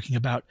 Are we talking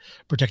about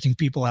protecting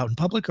people out in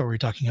public, or are we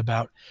talking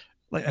about,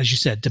 like as you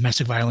said,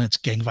 domestic violence,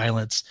 gang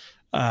violence,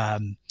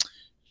 robberies,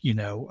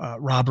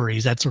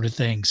 that sort of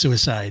thing,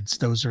 suicides?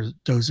 Those are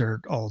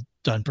all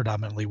done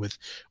predominantly with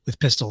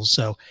pistols.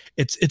 So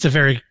it's a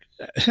very,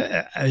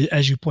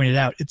 as you pointed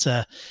out, it's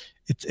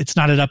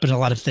knotted up in a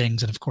lot of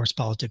things, and of course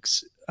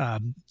politics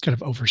kind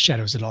of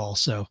overshadows it all.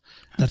 So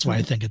that's why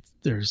I think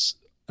there's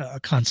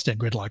a constant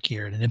gridlock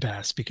here and an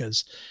impasse,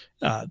 because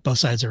both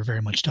sides are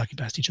very much talking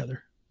past each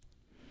other.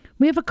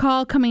 We have a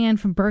call coming in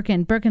from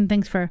Birkin. Birkin,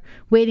 thanks for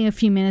waiting a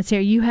few minutes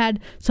here. You had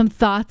some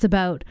thoughts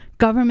about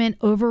government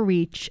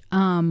overreach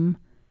and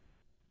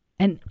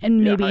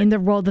maybe in the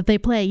role that they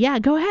play. Yeah,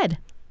 go ahead.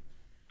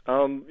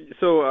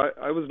 So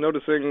I was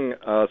noticing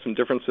some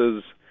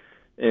differences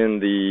in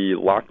the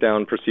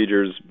lockdown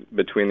procedures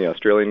between the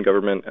Australian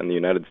government and the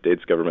United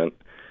States government,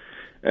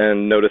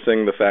 and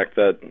noticing the fact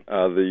that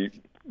the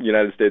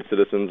United States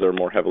citizens are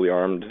more heavily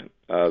armed.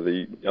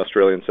 The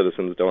Australian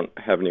citizens don't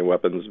have any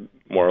weapons,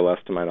 more or less,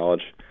 to my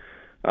knowledge.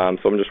 So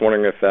I'm just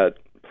wondering if that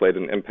played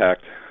an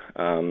impact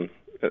in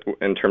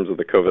terms of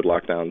the COVID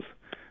lockdowns.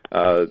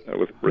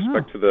 With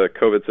respect to the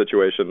COVID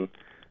situation,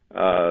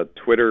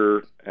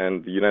 Twitter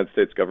and the United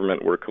States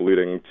government were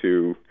colluding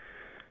to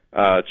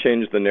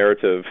change the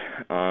narrative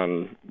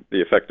on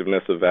the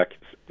effectiveness of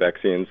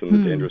vaccines and the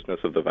dangerousness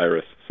of the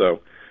virus.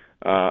 So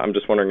I'm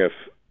just wondering if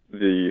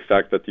the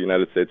fact that the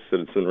United States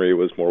citizenry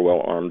was more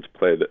well-armed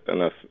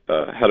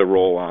had a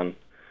role on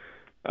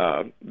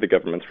the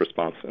government's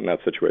response in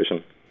that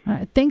situation.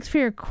 Thanks for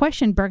your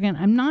question, Bergen.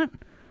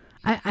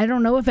 I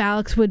don't know if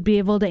Alex would be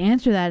able to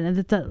answer that, and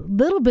it's a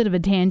little bit of a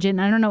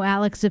tangent. I don't know,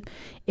 Alex,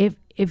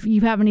 if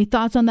you have any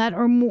thoughts on that,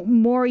 or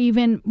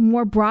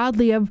more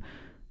broadly of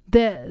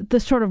the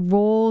sort of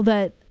role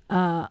that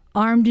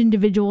armed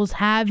individuals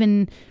have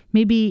in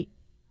maybe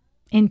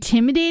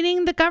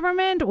intimidating the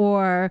government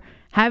or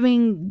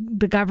having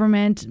the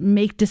government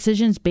make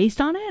decisions based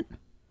on it?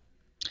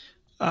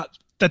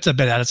 That's a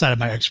bit outside of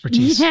my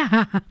expertise.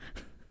 Yeah.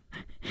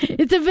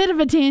 It's a bit of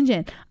a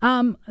tangent.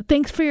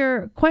 Thanks for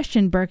your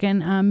question,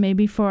 Birkin.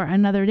 Maybe for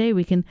another day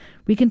we can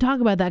talk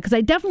about that, because I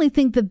definitely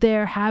think that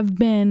there have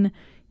been,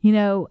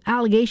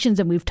 allegations,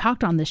 and we've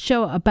talked on this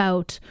show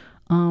about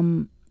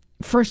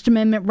First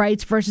Amendment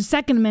rights versus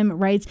Second Amendment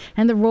rights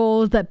and the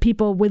roles that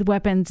people with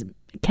weapons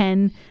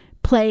can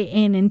play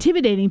in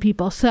intimidating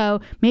people.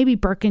 So maybe,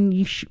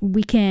 Birkin,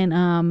 we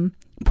can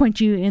point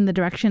you in the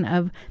direction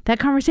of that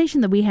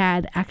conversation that we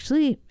had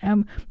actually a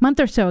month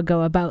or so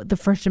ago about the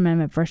First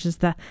Amendment versus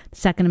the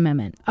Second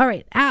Amendment. All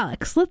right,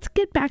 Alex, let's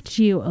get back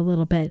to you a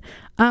little bit.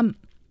 I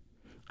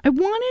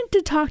wanted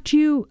to talk to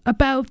you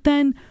about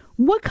then,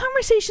 what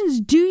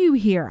conversations do you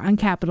hear on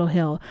Capitol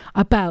Hill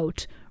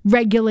about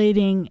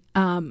regulating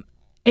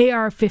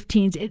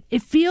AR-15s?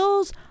 It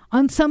feels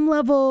on some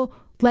level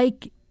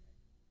like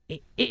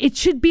it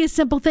should be a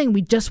simple thing.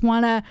 We just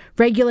want to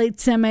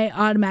regulate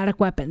semi-automatic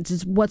weapons,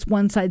 is what's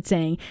one side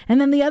saying. And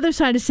then the other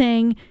side is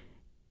saying,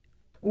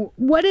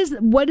 what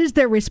is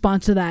their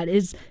response to that?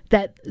 Is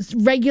that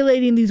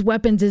regulating these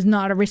weapons is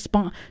not a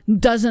response,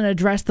 doesn't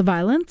address the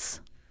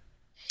violence?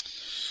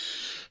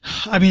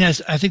 I mean,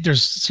 I think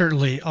there's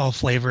certainly all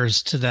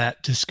flavors to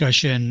that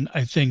discussion.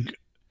 I think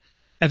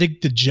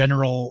the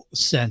general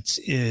sense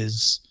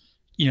is,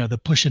 the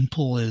push and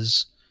pull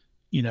is,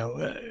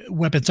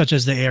 weapons such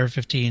as the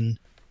AR-15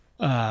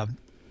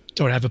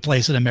 don't have a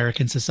place in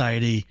American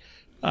society.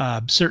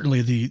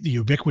 Certainly the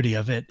ubiquity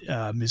of it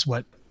is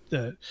what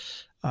the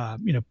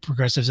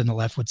progressives and the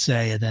left would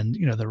say, and then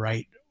the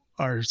right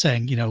are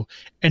saying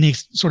any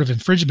sort of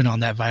infringement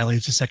on that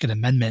violates the Second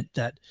Amendment.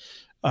 That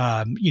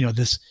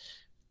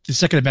the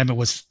Second Amendment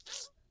was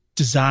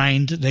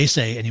designed, they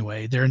say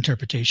anyway, their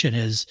interpretation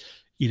is,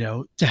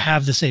 to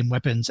have the same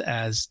weapons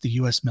as the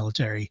U.S.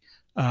 military.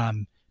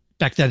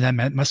 Back then that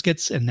meant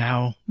muskets, and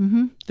now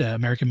the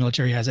American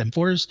military has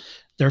M4s.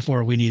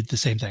 Therefore, we need the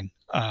same thing.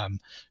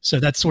 So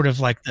that's sort of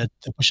like the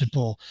push and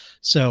pull.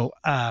 So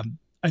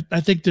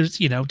I think there's,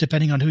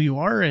 depending on who you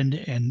are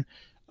and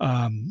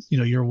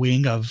your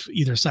wing of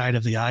either side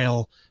of the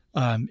aisle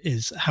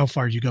is how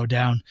far you go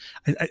down.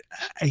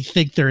 I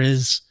think there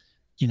is,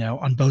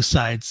 on both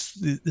sides,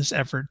 this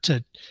effort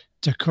to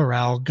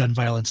corral gun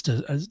violence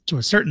to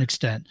a certain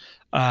extent.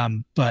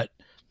 But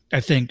I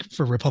think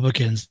for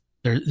Republicans,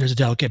 there's a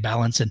delicate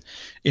balance, and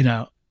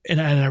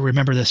I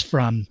remember this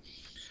from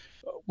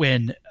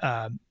when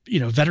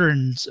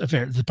Veterans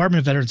Affairs, the Department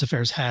of Veterans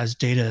Affairs has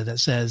data that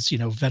says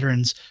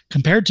veterans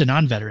compared to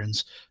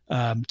non-veterans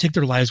take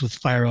their lives with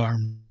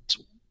firearms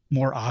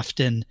more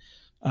often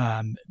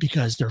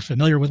because they're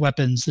familiar with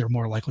weapons, they're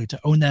more likely to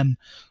own them.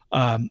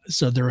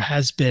 So there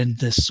has been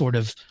this sort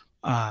of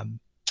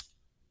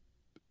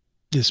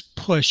this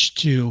push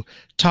to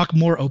talk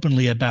more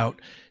openly about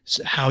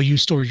how you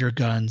store your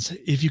guns,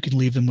 if you can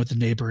leave them with a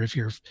neighbor, if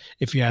you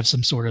have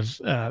some sort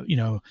of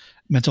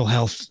mental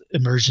health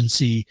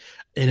emergency.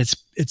 And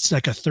it's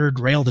like a third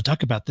rail to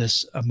talk about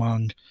this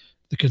among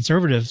the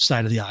conservative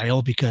side of the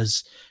aisle,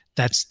 because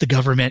that's the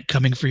government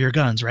coming for your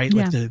guns, right?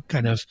 Yeah. Like the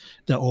kind of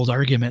the old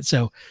argument.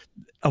 So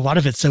a lot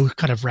of it's so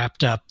kind of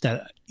wrapped up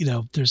that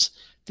there's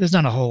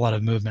not a whole lot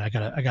of movement.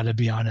 I gotta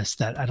be honest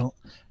that I don't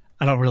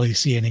really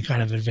see any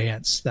kind of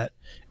advance that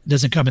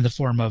doesn't come in the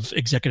form of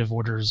executive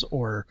orders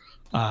or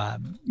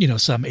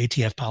some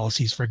ATF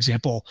policies, for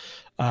example,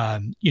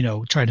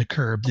 trying to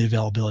curb the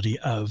availability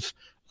of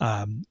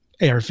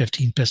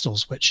AR-15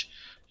 pistols, which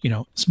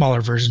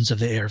smaller versions of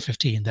the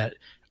AR-15 that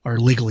are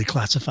legally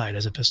classified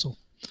as a pistol.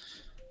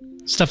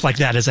 Stuff like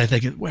that is, I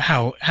think,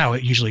 how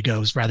it usually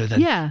goes, rather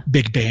than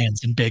big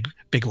bans and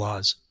big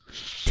laws.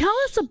 Tell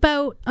us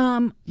about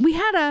we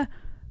had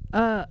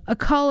a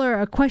caller,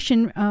 a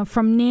question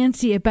from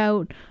Nancy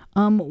about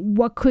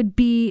what could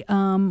be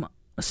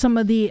some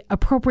of the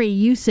appropriate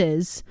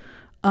uses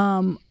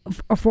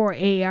for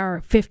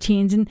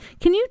AR-15s. And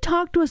can you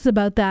talk to us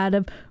about that,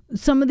 of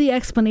some of the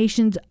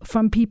explanations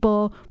from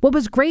people? What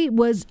was great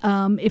was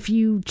if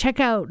you check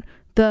out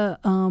the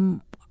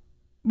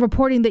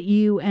reporting that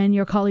you and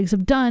your colleagues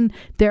have done,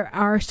 there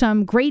are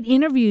some great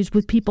interviews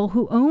with people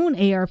who own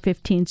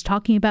AR-15s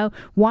talking about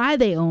why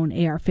they own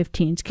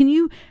AR-15s. Can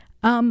you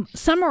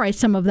summarize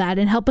some of that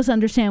and help us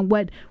understand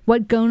what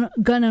gun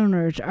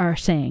owners are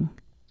saying?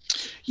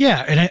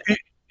 Yeah,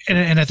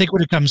 and I think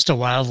when it comes to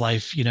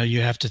wildlife,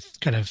 you have to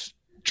kind of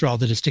draw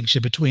the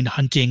distinction between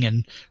hunting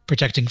and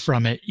protecting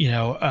from it.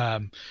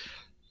 When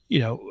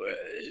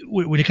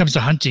it comes to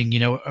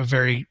hunting, a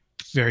very,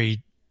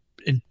 very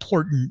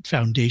important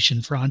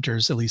foundation for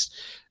hunters, at least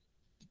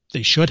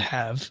they should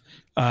have,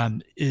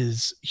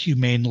 is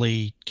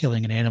humanely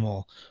killing an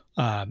animal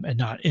and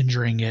not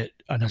injuring it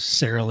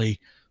unnecessarily.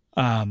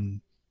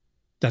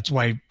 That's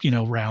why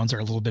rounds are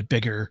a little bit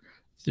bigger.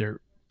 They're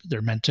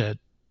meant to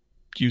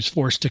use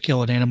force to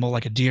kill an animal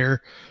like a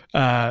deer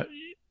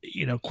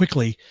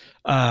quickly.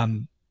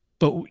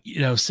 But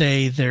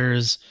say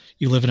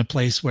you live in a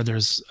place where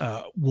there's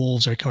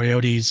wolves or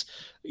coyotes,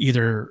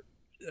 either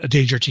a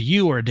danger to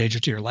you or a danger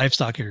to your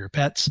livestock or your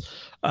pets.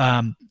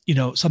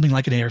 Something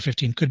like an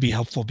AR-15 could be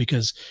helpful,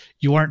 because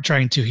you aren't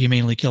trying to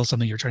humanely kill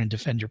something, you're trying to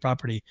defend your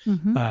property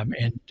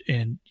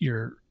and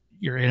your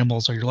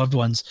animals or your loved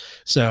ones.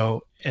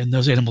 So, and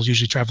those animals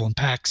usually travel in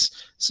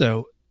packs.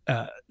 So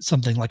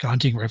something like a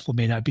hunting rifle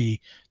may not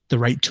be the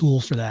right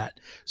tool for that.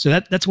 So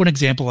that's one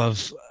example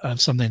of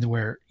something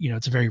where,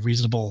 it's a very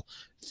reasonable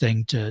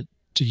thing to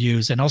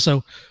use. And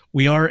also,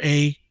 we are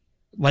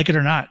like it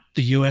or not,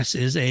 the U.S.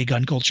 is a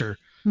gun culture,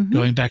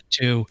 going back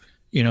to,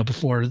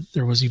 before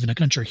there was even a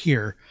country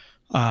here.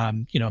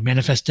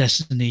 Manifest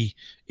destiny,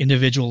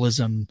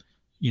 individualism,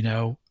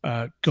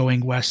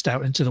 going west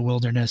out into the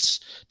wilderness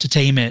to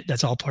tame it.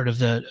 That's all part of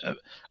the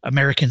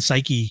American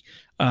psyche,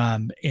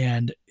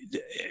 and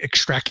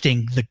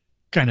extracting the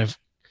kind of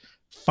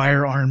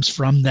firearms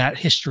from that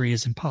history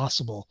is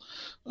impossible.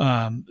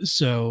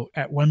 So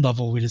at one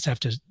level, we just have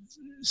to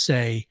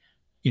say,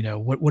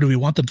 what do we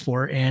want them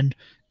for? And,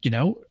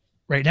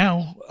 right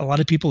now, a lot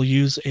of people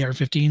use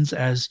AR-15s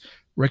as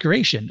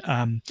recreation,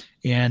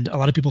 and a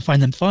lot of people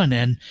find them fun.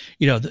 And,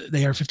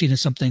 the AR-15 is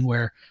something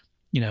where,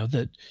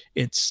 that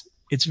it's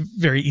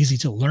very easy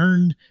to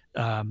learn.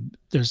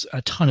 There's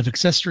a ton of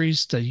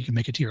accessories that you can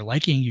make it to your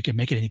liking. You can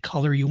make it any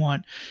color you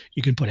want.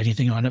 You can put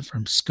anything on it,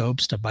 from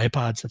scopes to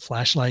bipods to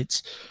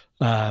flashlights.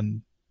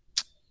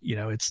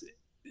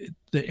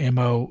 The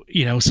ammo,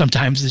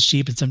 sometimes is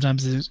cheap and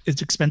sometimes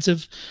it's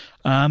expensive.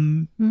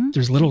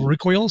 There's little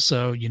recoil,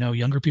 so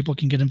younger people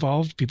can get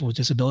involved. People with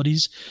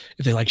disabilities,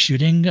 if they like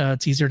shooting,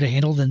 it's easier to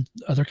handle than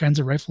other kinds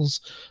of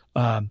rifles.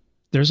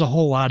 There's a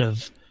whole lot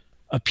of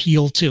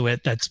appeal to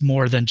it that's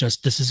more than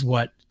just, this is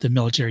what the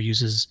military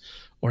uses,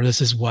 or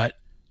this is what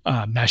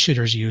mass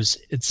shooters use.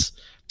 It's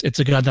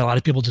a gun that a lot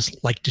of people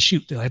just like to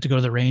shoot. They like to go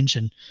to the range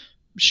and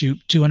shoot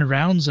 200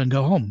 rounds and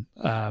go home.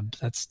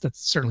 That's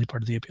certainly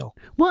part of the appeal.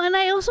 Well, and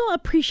I also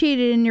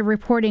appreciated in your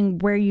reporting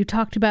where you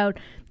talked about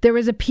there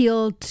was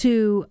appeal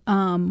to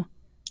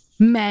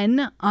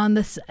men on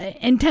this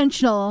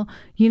intentional,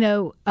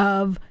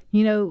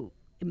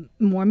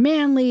 more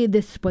manly.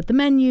 This is what the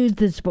men use.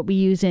 This is what we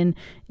use in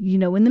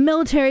the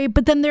military.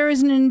 But then there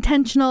is an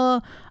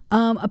intentional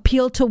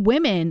appeal to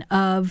women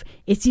of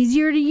it's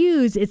easier to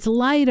use, it's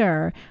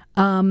lighter.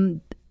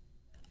 Can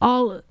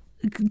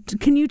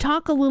you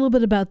talk a little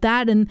bit about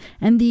that and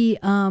the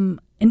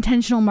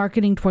intentional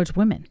marketing towards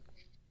women?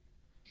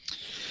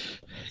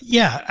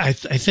 Yeah, I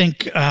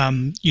think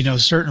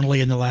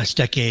certainly in the last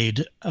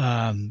decade,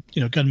 gun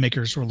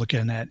makers were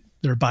looking at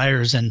their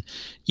buyers, and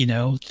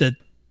that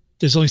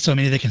there's only so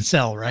many they can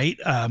sell, right?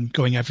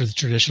 Going after the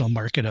traditional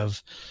market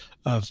of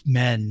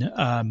men.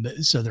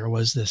 So there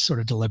was this sort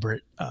of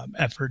deliberate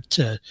effort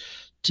to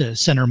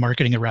center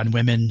marketing around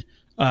women.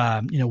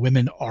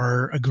 Women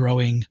are a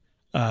growing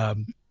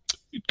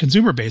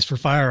consumer base for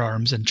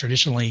firearms, and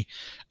traditionally,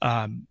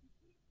 going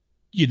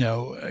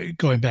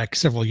back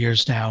several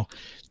years now,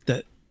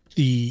 that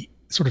the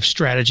sort of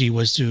strategy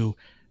was to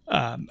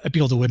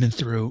appeal to women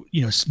through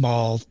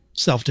small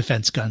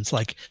self-defense guns,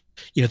 like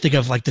think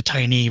of like the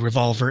tiny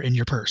revolver in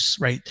your purse,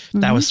 right?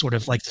 Mm-hmm. That was sort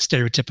of like the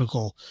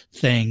stereotypical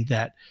thing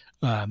that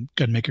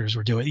gun makers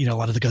were doing. A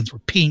lot of the guns were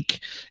pink,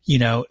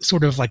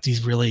 sort of like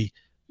these really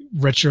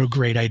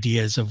retrograde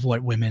ideas of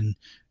what women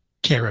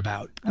care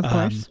about. Of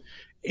course.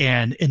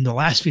 And in the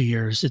last few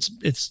years,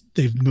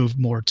 they've moved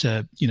more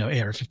to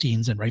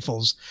AR-15s and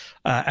rifles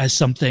as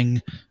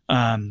something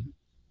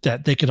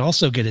that they could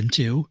also get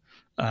into.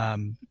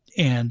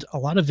 And a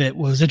lot of it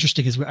was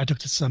interesting is I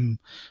talked to some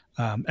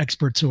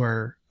experts who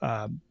are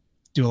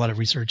do a lot of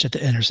research at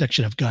the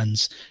intersection of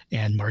guns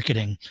and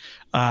marketing,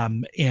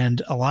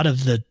 and a lot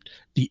of the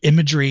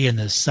imagery and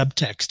the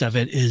subtext of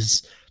it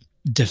is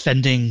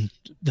defending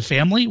the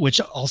family,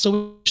 which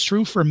also is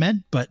true for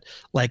men, but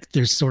like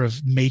there's sort of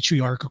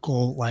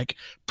matriarchal, like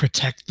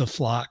protect the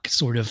flock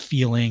sort of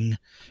feeling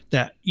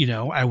that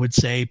I would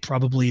say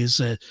probably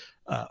is a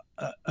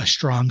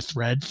strong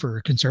thread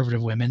for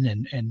conservative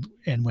women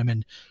and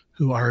women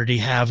who already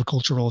have a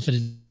cultural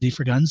affinity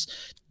for guns.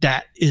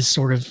 That is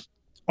sort of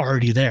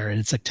already there, and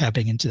it's like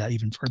tapping into that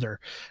even further.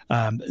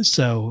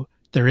 So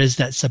there is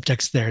that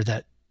subtext there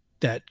that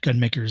gun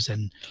makers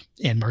and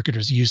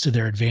marketers use to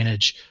their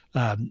advantage.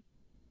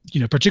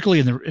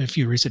 Particularly in a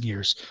few recent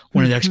years,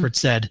 one of the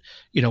experts said,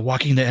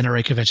 walking the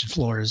NRA convention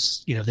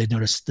floors, they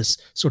noticed this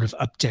sort of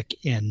uptick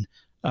in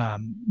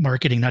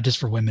marketing, not just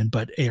for women,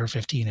 but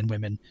AR-15 and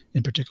women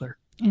in particular.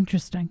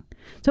 Interesting.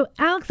 So,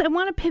 Alex, I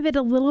want to pivot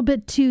a little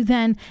bit to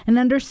then an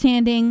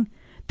understanding.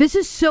 This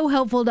is so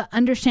helpful to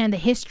understand the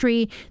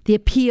history, the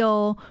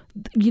appeal,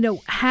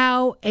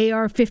 how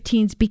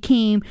AR-15s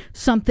became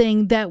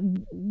something that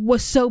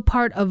was so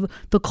part of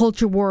the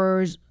culture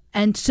wars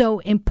and so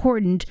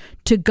important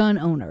to gun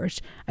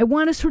owners. I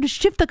want to sort of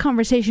shift the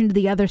conversation to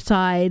the other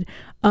side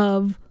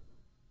of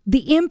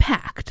the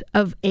impact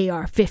of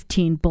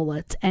AR-15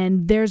 bullets.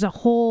 And there's a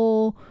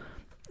whole,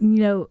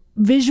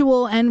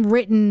 visual and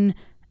written,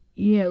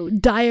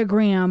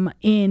 diagram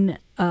in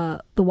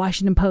the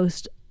Washington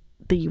Post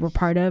that you were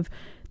part of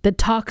that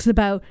talks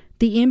about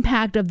the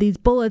impact of these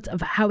bullets,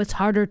 of how it's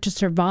harder to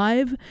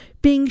survive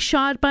being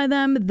shot by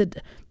them,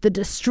 the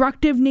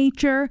destructive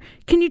nature.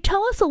 Can you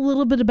tell us a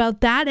little bit about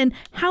that, and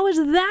how has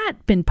that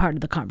been part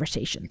of the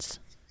conversations?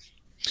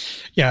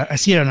 Yeah, I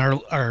see it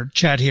on our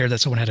chat here that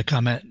someone had a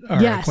comment or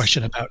a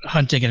question about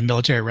hunting and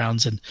military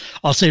rounds, and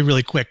I'll say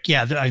really quick,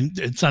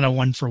 it's not a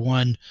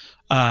one-for-one.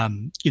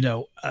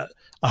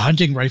 A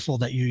hunting rifle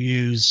that you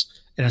use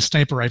and a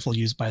sniper rifle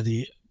used by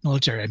the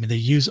military, I mean, they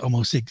use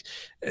almost,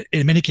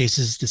 in many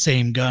cases, the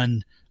same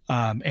gun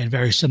and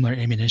very similar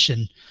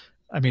ammunition.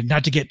 I mean,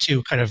 not to get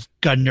too kind of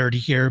gun nerdy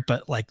here,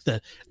 but like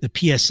the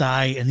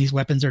PSI in these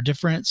weapons are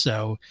different.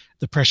 So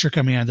the pressure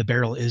coming out of the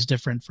barrel is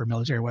different for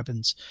military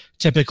weapons,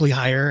 typically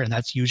higher. And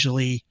that's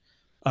usually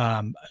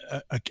a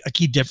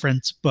key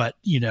difference. But,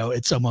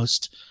 it's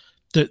almost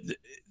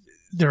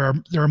there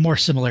are more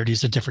similarities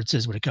than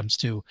differences when it comes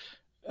to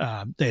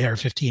the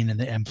AR-15 and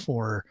the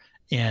M4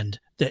 and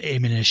the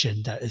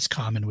ammunition that is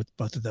common with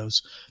both of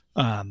those.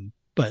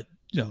 But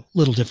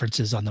little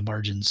differences on the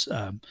margins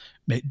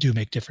do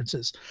make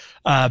differences.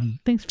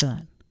 Thanks for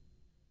that.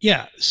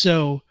 Yeah.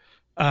 So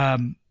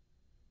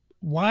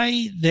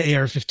why the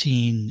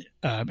AR-15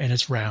 and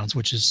its rounds,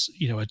 which is,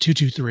 a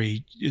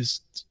 223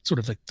 is sort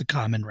of like the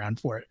common round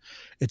for it.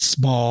 It's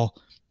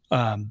small.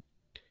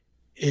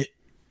 It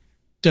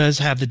does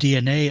have the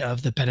DNA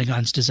of the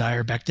Pentagon's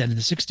desire back then in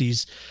the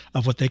 60s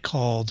of what they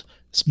called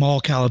small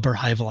caliber,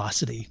 high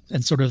velocity.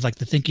 And sort of like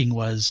the thinking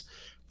was,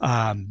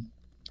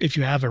 if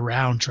you have a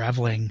round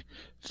traveling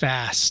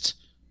fast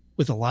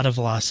with a lot of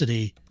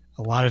velocity,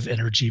 a lot of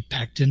energy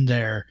packed in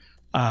there,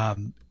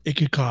 it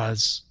could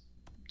cause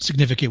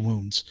significant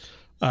wounds.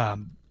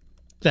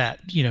 That,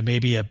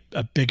 maybe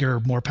a bigger,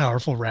 more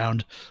powerful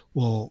round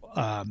will,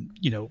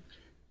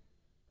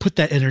 put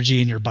that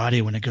energy in your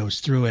body when it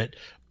goes through it.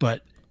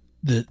 But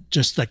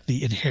just like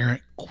the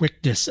inherent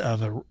quickness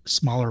of a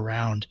smaller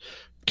round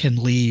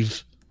can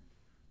leave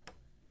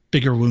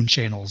bigger wound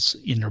channels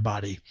in your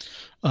body.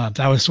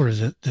 That was sort of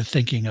the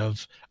thinking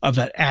of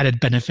that added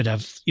benefit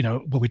of,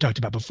 what we talked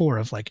about before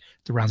of like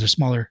the rounds are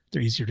smaller,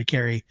 they're easier to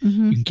carry,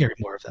 you can carry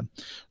more of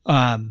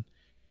them.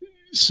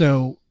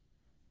 So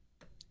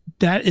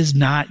that is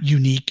not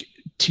unique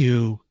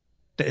to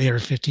the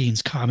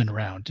AR-15's common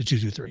round, the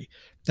 223.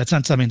 That's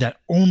not something that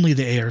only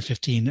the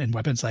AR-15 and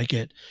weapons like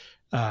it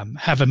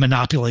have a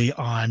monopoly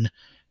on,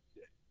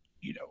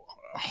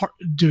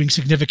 doing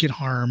significant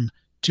harm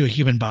to a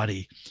human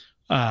body.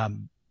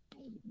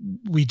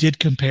 We did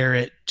compare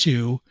it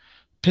to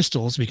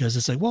pistols because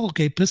it's like, well,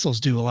 okay, pistols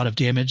do a lot of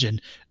damage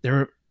and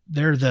they're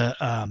the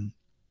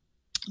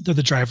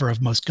driver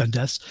of most gun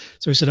deaths.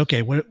 So we said,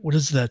 okay, what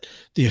is the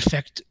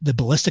effect, the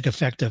ballistic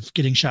effect of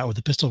getting shot with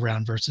a pistol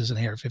round versus an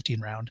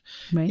AR-15 round?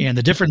 Right. And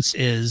the difference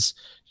is,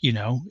 the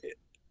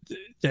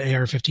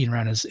AR-15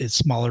 round is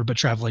smaller but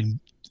traveling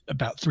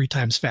about 3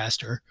 times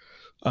faster.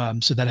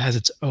 So that has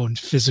its own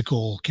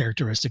physical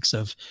characteristics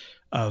of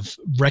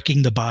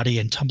wrecking the body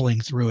and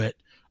tumbling through it,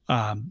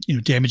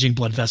 damaging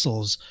blood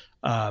vessels,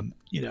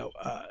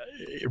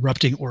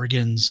 erupting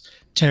organs,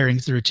 tearing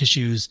through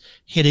tissues,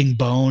 hitting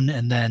bone,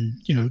 and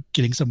then,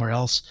 getting somewhere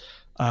else.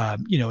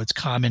 It's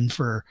common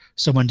for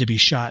someone to be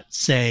shot,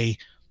 say,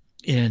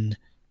 in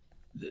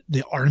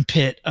the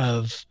armpit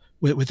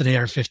with an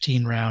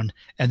AR-15 round,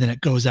 and then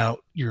it goes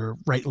out your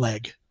right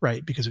leg,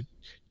 right? Because it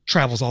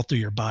travels all through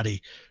your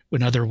body.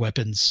 When other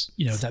weapons,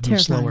 that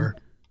move slower,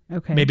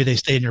 okay, maybe they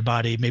stay in your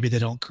body, maybe they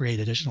don't create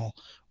additional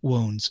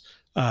wounds.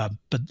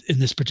 But in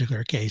this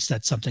particular case,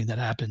 that's something that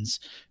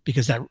happens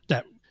because that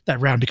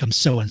round becomes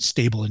so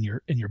unstable in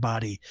your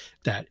body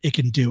that it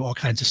can do all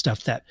kinds of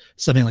stuff that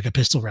something like a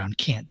pistol round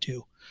can't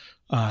do.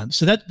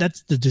 So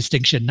that's the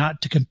distinction.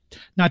 Not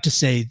to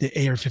say the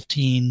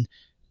AR-15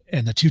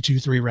 and the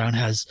 223 round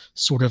has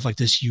sort of like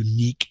this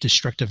unique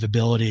destructive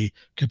ability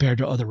compared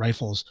to other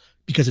rifles,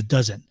 because it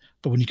doesn't.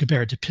 But when you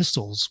compare it to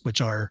pistols,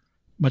 which are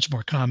much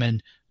more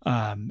common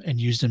and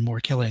used in more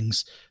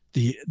killings,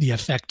 the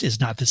effect is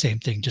not the same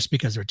thing just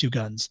because they're 2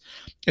 guns.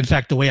 In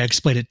fact, the way I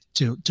explain it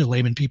to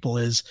layman people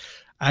is,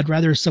 I'd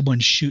rather someone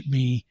shoot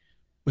me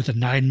with a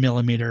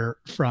 9mm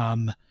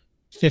from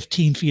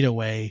 15 feet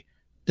away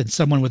than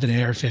someone with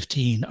an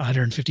AR-15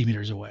 150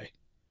 meters away.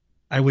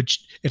 I would,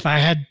 if I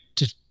had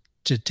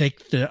to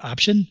take the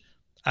option,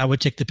 I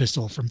would take the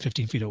pistol from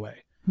 15 feet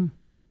away,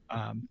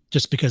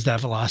 just because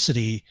that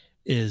velocity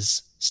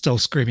is still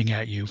screaming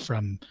at you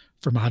from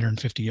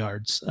 150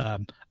 yards.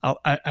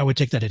 I would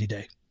take that any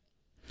day.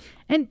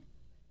 And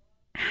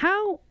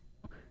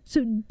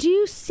so do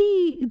you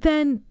see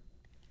then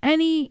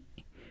any,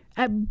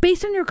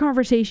 based on your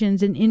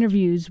conversations and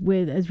interviews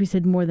with, as we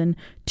said, more than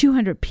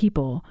 200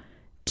 people,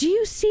 do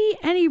you see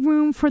any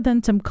room for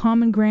then some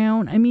common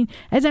ground? I mean,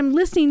 as I'm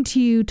listening to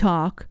you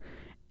talk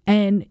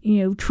and,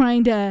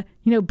 trying to,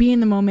 be in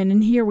the moment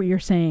and hear what you're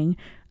saying,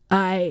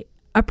 I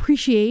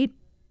appreciate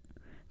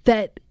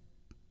that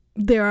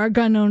there are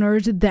gun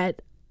owners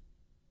that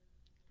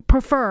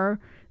prefer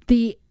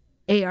the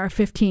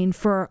AR-15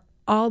 for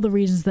all the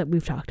reasons that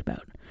we've talked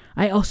about.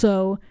 I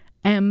also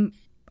am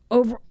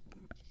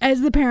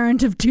as the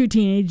parent of 2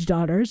 teenage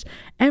daughters,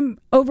 am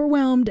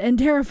overwhelmed and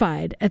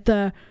terrified at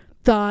the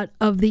thought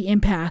of the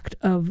impact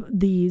of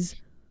these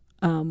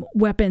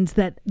weapons,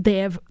 that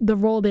the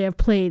role they have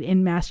played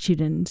in mass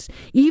shootings,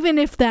 even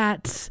if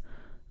that's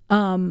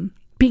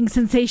being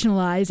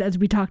sensationalized, as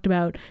we talked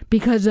about,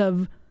 because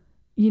of,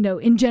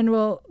 in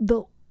general,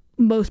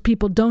 most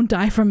people don't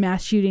die from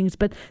mass shootings,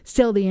 but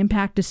still the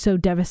impact is so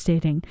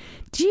devastating.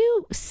 Do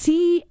you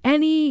see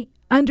any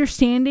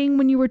understanding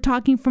when you were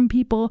talking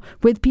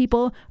with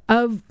people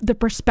of the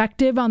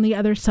perspective on the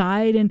other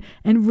side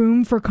and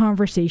room for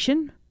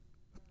conversation?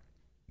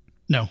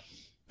 No.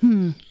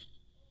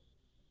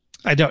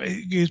 I don't,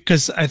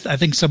 because I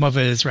think some of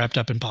it is wrapped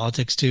up in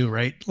politics too,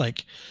 right?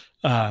 Like,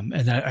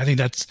 and I think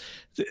that's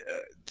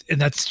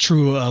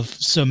true of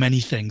so many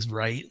things,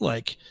 right?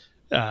 Like,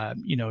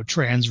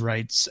 trans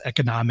rights,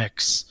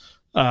 economics,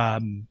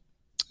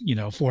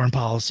 foreign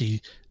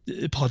policy.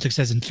 Politics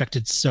has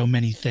infected so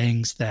many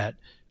things that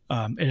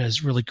it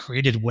has really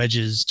created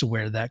wedges to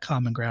where that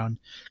common ground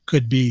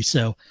could be.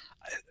 So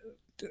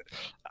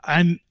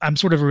I'm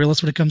sort of a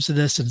realist when it comes to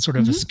this, and sort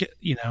of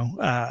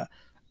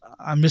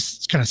I'm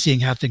just kind of seeing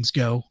how things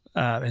go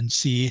and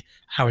see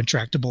how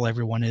intractable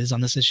everyone is on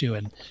this issue.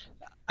 And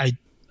I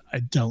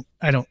don't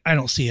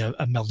see a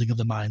melding of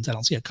the minds. I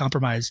don't see a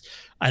compromise.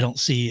 I don't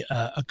see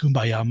a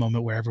kumbaya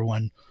moment where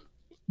everyone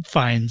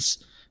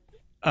finds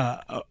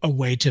a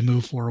way to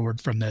move forward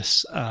from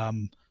this.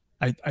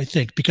 I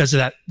think because of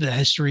that, the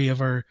history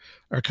of our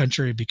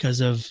country,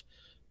 because of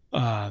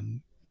the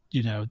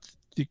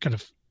kind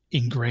of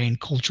ingrained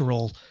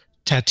cultural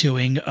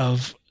tattooing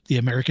of the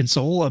American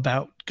soul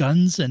about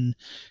guns and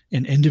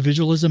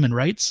individualism and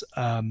rights,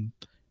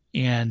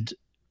 and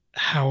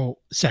how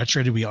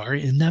saturated we are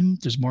in them.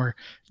 There's more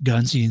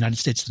guns in the United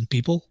States than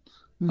people.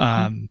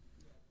 I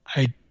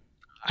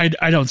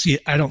don't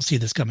see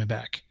this coming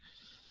back.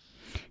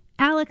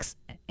 Alex,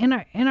 in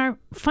our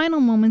final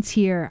moments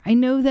here, I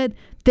know that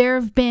there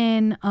have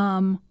been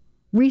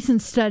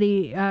recent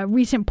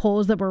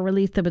polls that were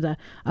released. There was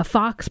a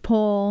Fox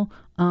poll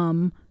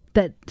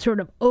that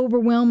sort of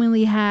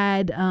overwhelmingly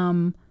had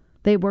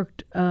it was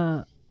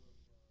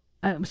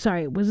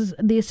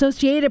the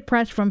Associated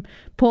Press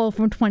poll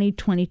from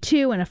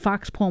 2022 and a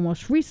Fox poll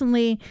most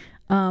recently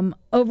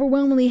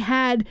overwhelmingly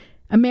had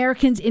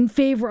Americans in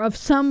favor of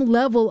some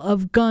level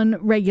of gun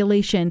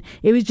regulation.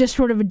 It was just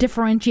sort of a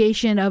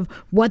differentiation of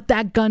what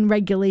that gun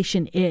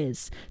regulation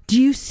is.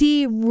 Do you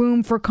see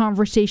room for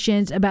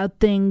conversations about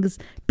things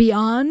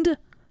beyond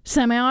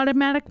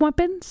semi-automatic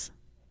weapons?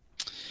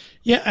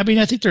 Yeah, I mean,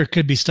 I think there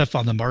could be stuff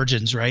on the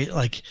margins, right?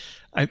 Like,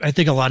 I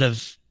think a lot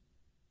of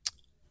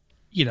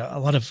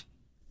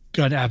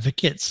gun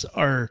advocates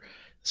are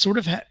sort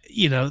of,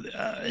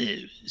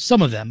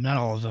 some of them, not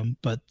all of them,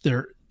 but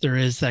there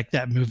is like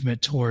that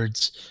movement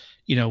towards,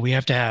 we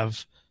have to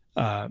have,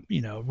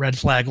 red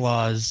flag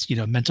laws,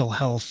 mental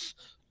health,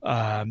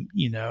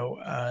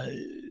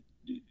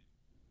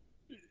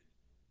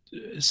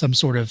 some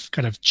sort of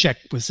kind of check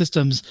with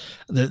systems.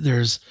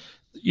 There's,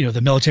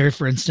 the military,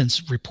 for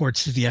instance,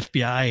 reports to the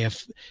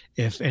FBI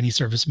if any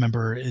service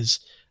member is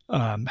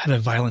had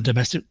a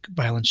domestic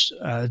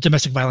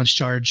violence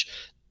charge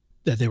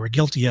that they were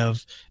guilty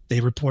of. They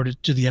report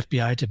it to the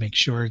FBI to make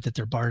sure that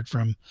they're barred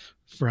from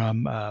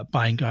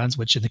buying guns,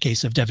 which in the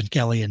case of Devin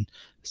Kelly and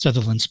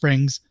Sutherland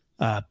Springs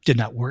did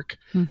not work.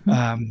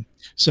 Mm-hmm.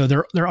 So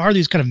there are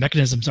these kind of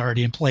mechanisms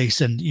already in place,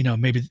 and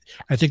maybe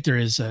I think there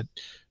is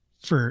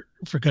for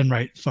gun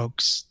right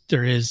folks,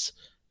 there is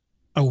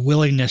a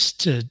willingness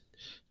to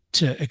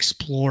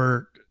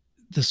explore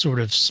the sort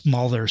of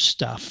smaller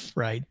stuff,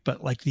 right?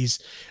 But like these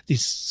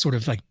sort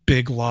of like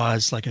big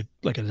laws, like an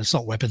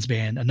assault weapons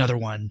ban, another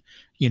one,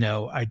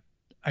 I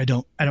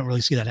don't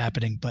really see that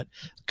happening. But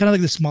kind of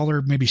like the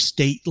smaller, maybe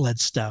state-led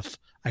stuff,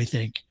 I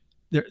think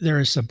there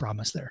is some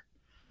promise there.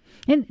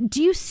 And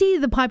do you see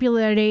the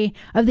popularity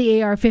of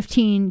the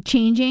AR-15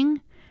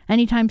 changing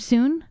anytime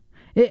soon?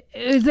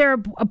 Is there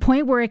a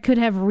point where it could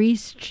have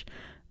reached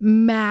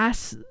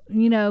mass,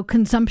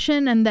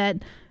 consumption, and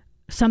that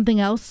something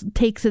else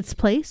takes its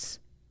place?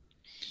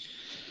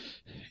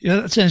 Yeah,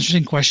 that's an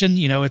interesting question.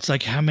 It's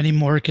like, how many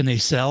more can they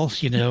sell?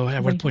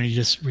 At what point are you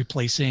just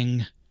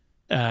replacing,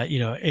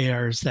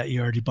 ARs that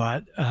you already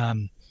bought?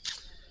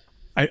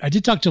 I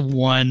did talk to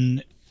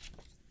one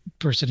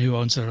person who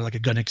owns like a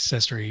gun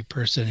accessory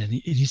person, and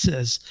he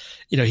says,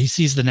 he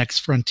sees the next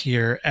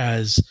frontier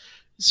as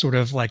sort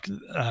of like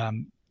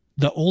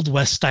the Old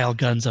West style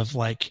guns of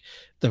like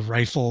the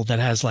rifle that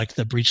has like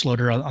the breech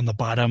loader on the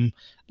bottom.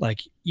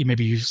 Like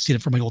you've seen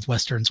it from like old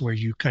Westerns where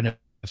you kind of,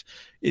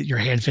 your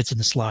hand fits in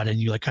the slot and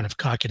you like kind of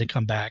cock it and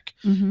come back.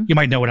 Mm-hmm. You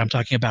might know what I'm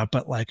talking about,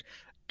 but like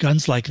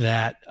guns like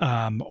that,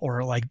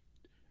 or like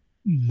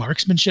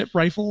marksmanship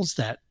rifles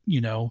that,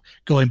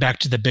 going back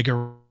to the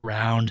bigger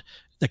round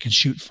that can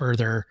shoot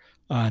further.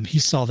 He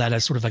saw that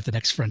as sort of like the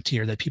next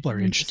frontier that people are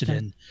interested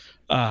in.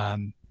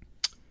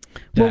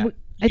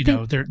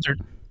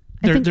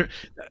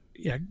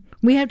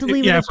 We have to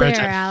leave it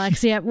there,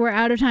 Alex. Yeah, we're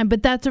out of time,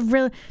 but that's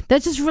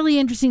just really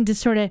interesting to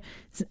sort of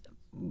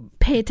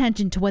pay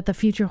attention to what the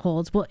future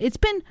holds. Well, it's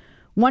been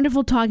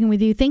wonderful talking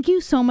with you. Thank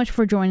you so much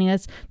for joining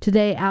us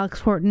today, Alex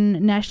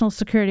Horton, national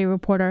security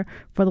reporter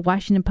for the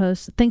Washington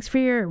Post. Thanks for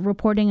your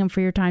reporting and for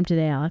your time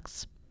today,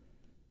 Alex.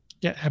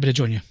 Yeah, happy to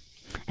join you.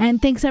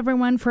 And thanks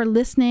everyone for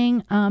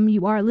listening.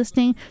 You are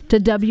listening to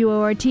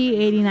WORT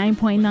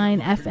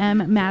 89.9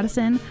 FM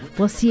Madison.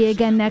 We'll see you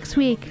again next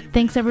week.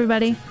 Thanks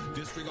everybody.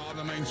 Disregard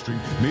the mainstream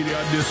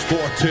media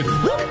distorted.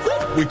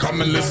 We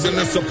come and listen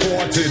and support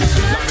it.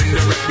 Live and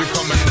direct, we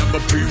come and never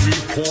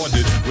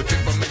pre-recorded with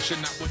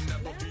information that would never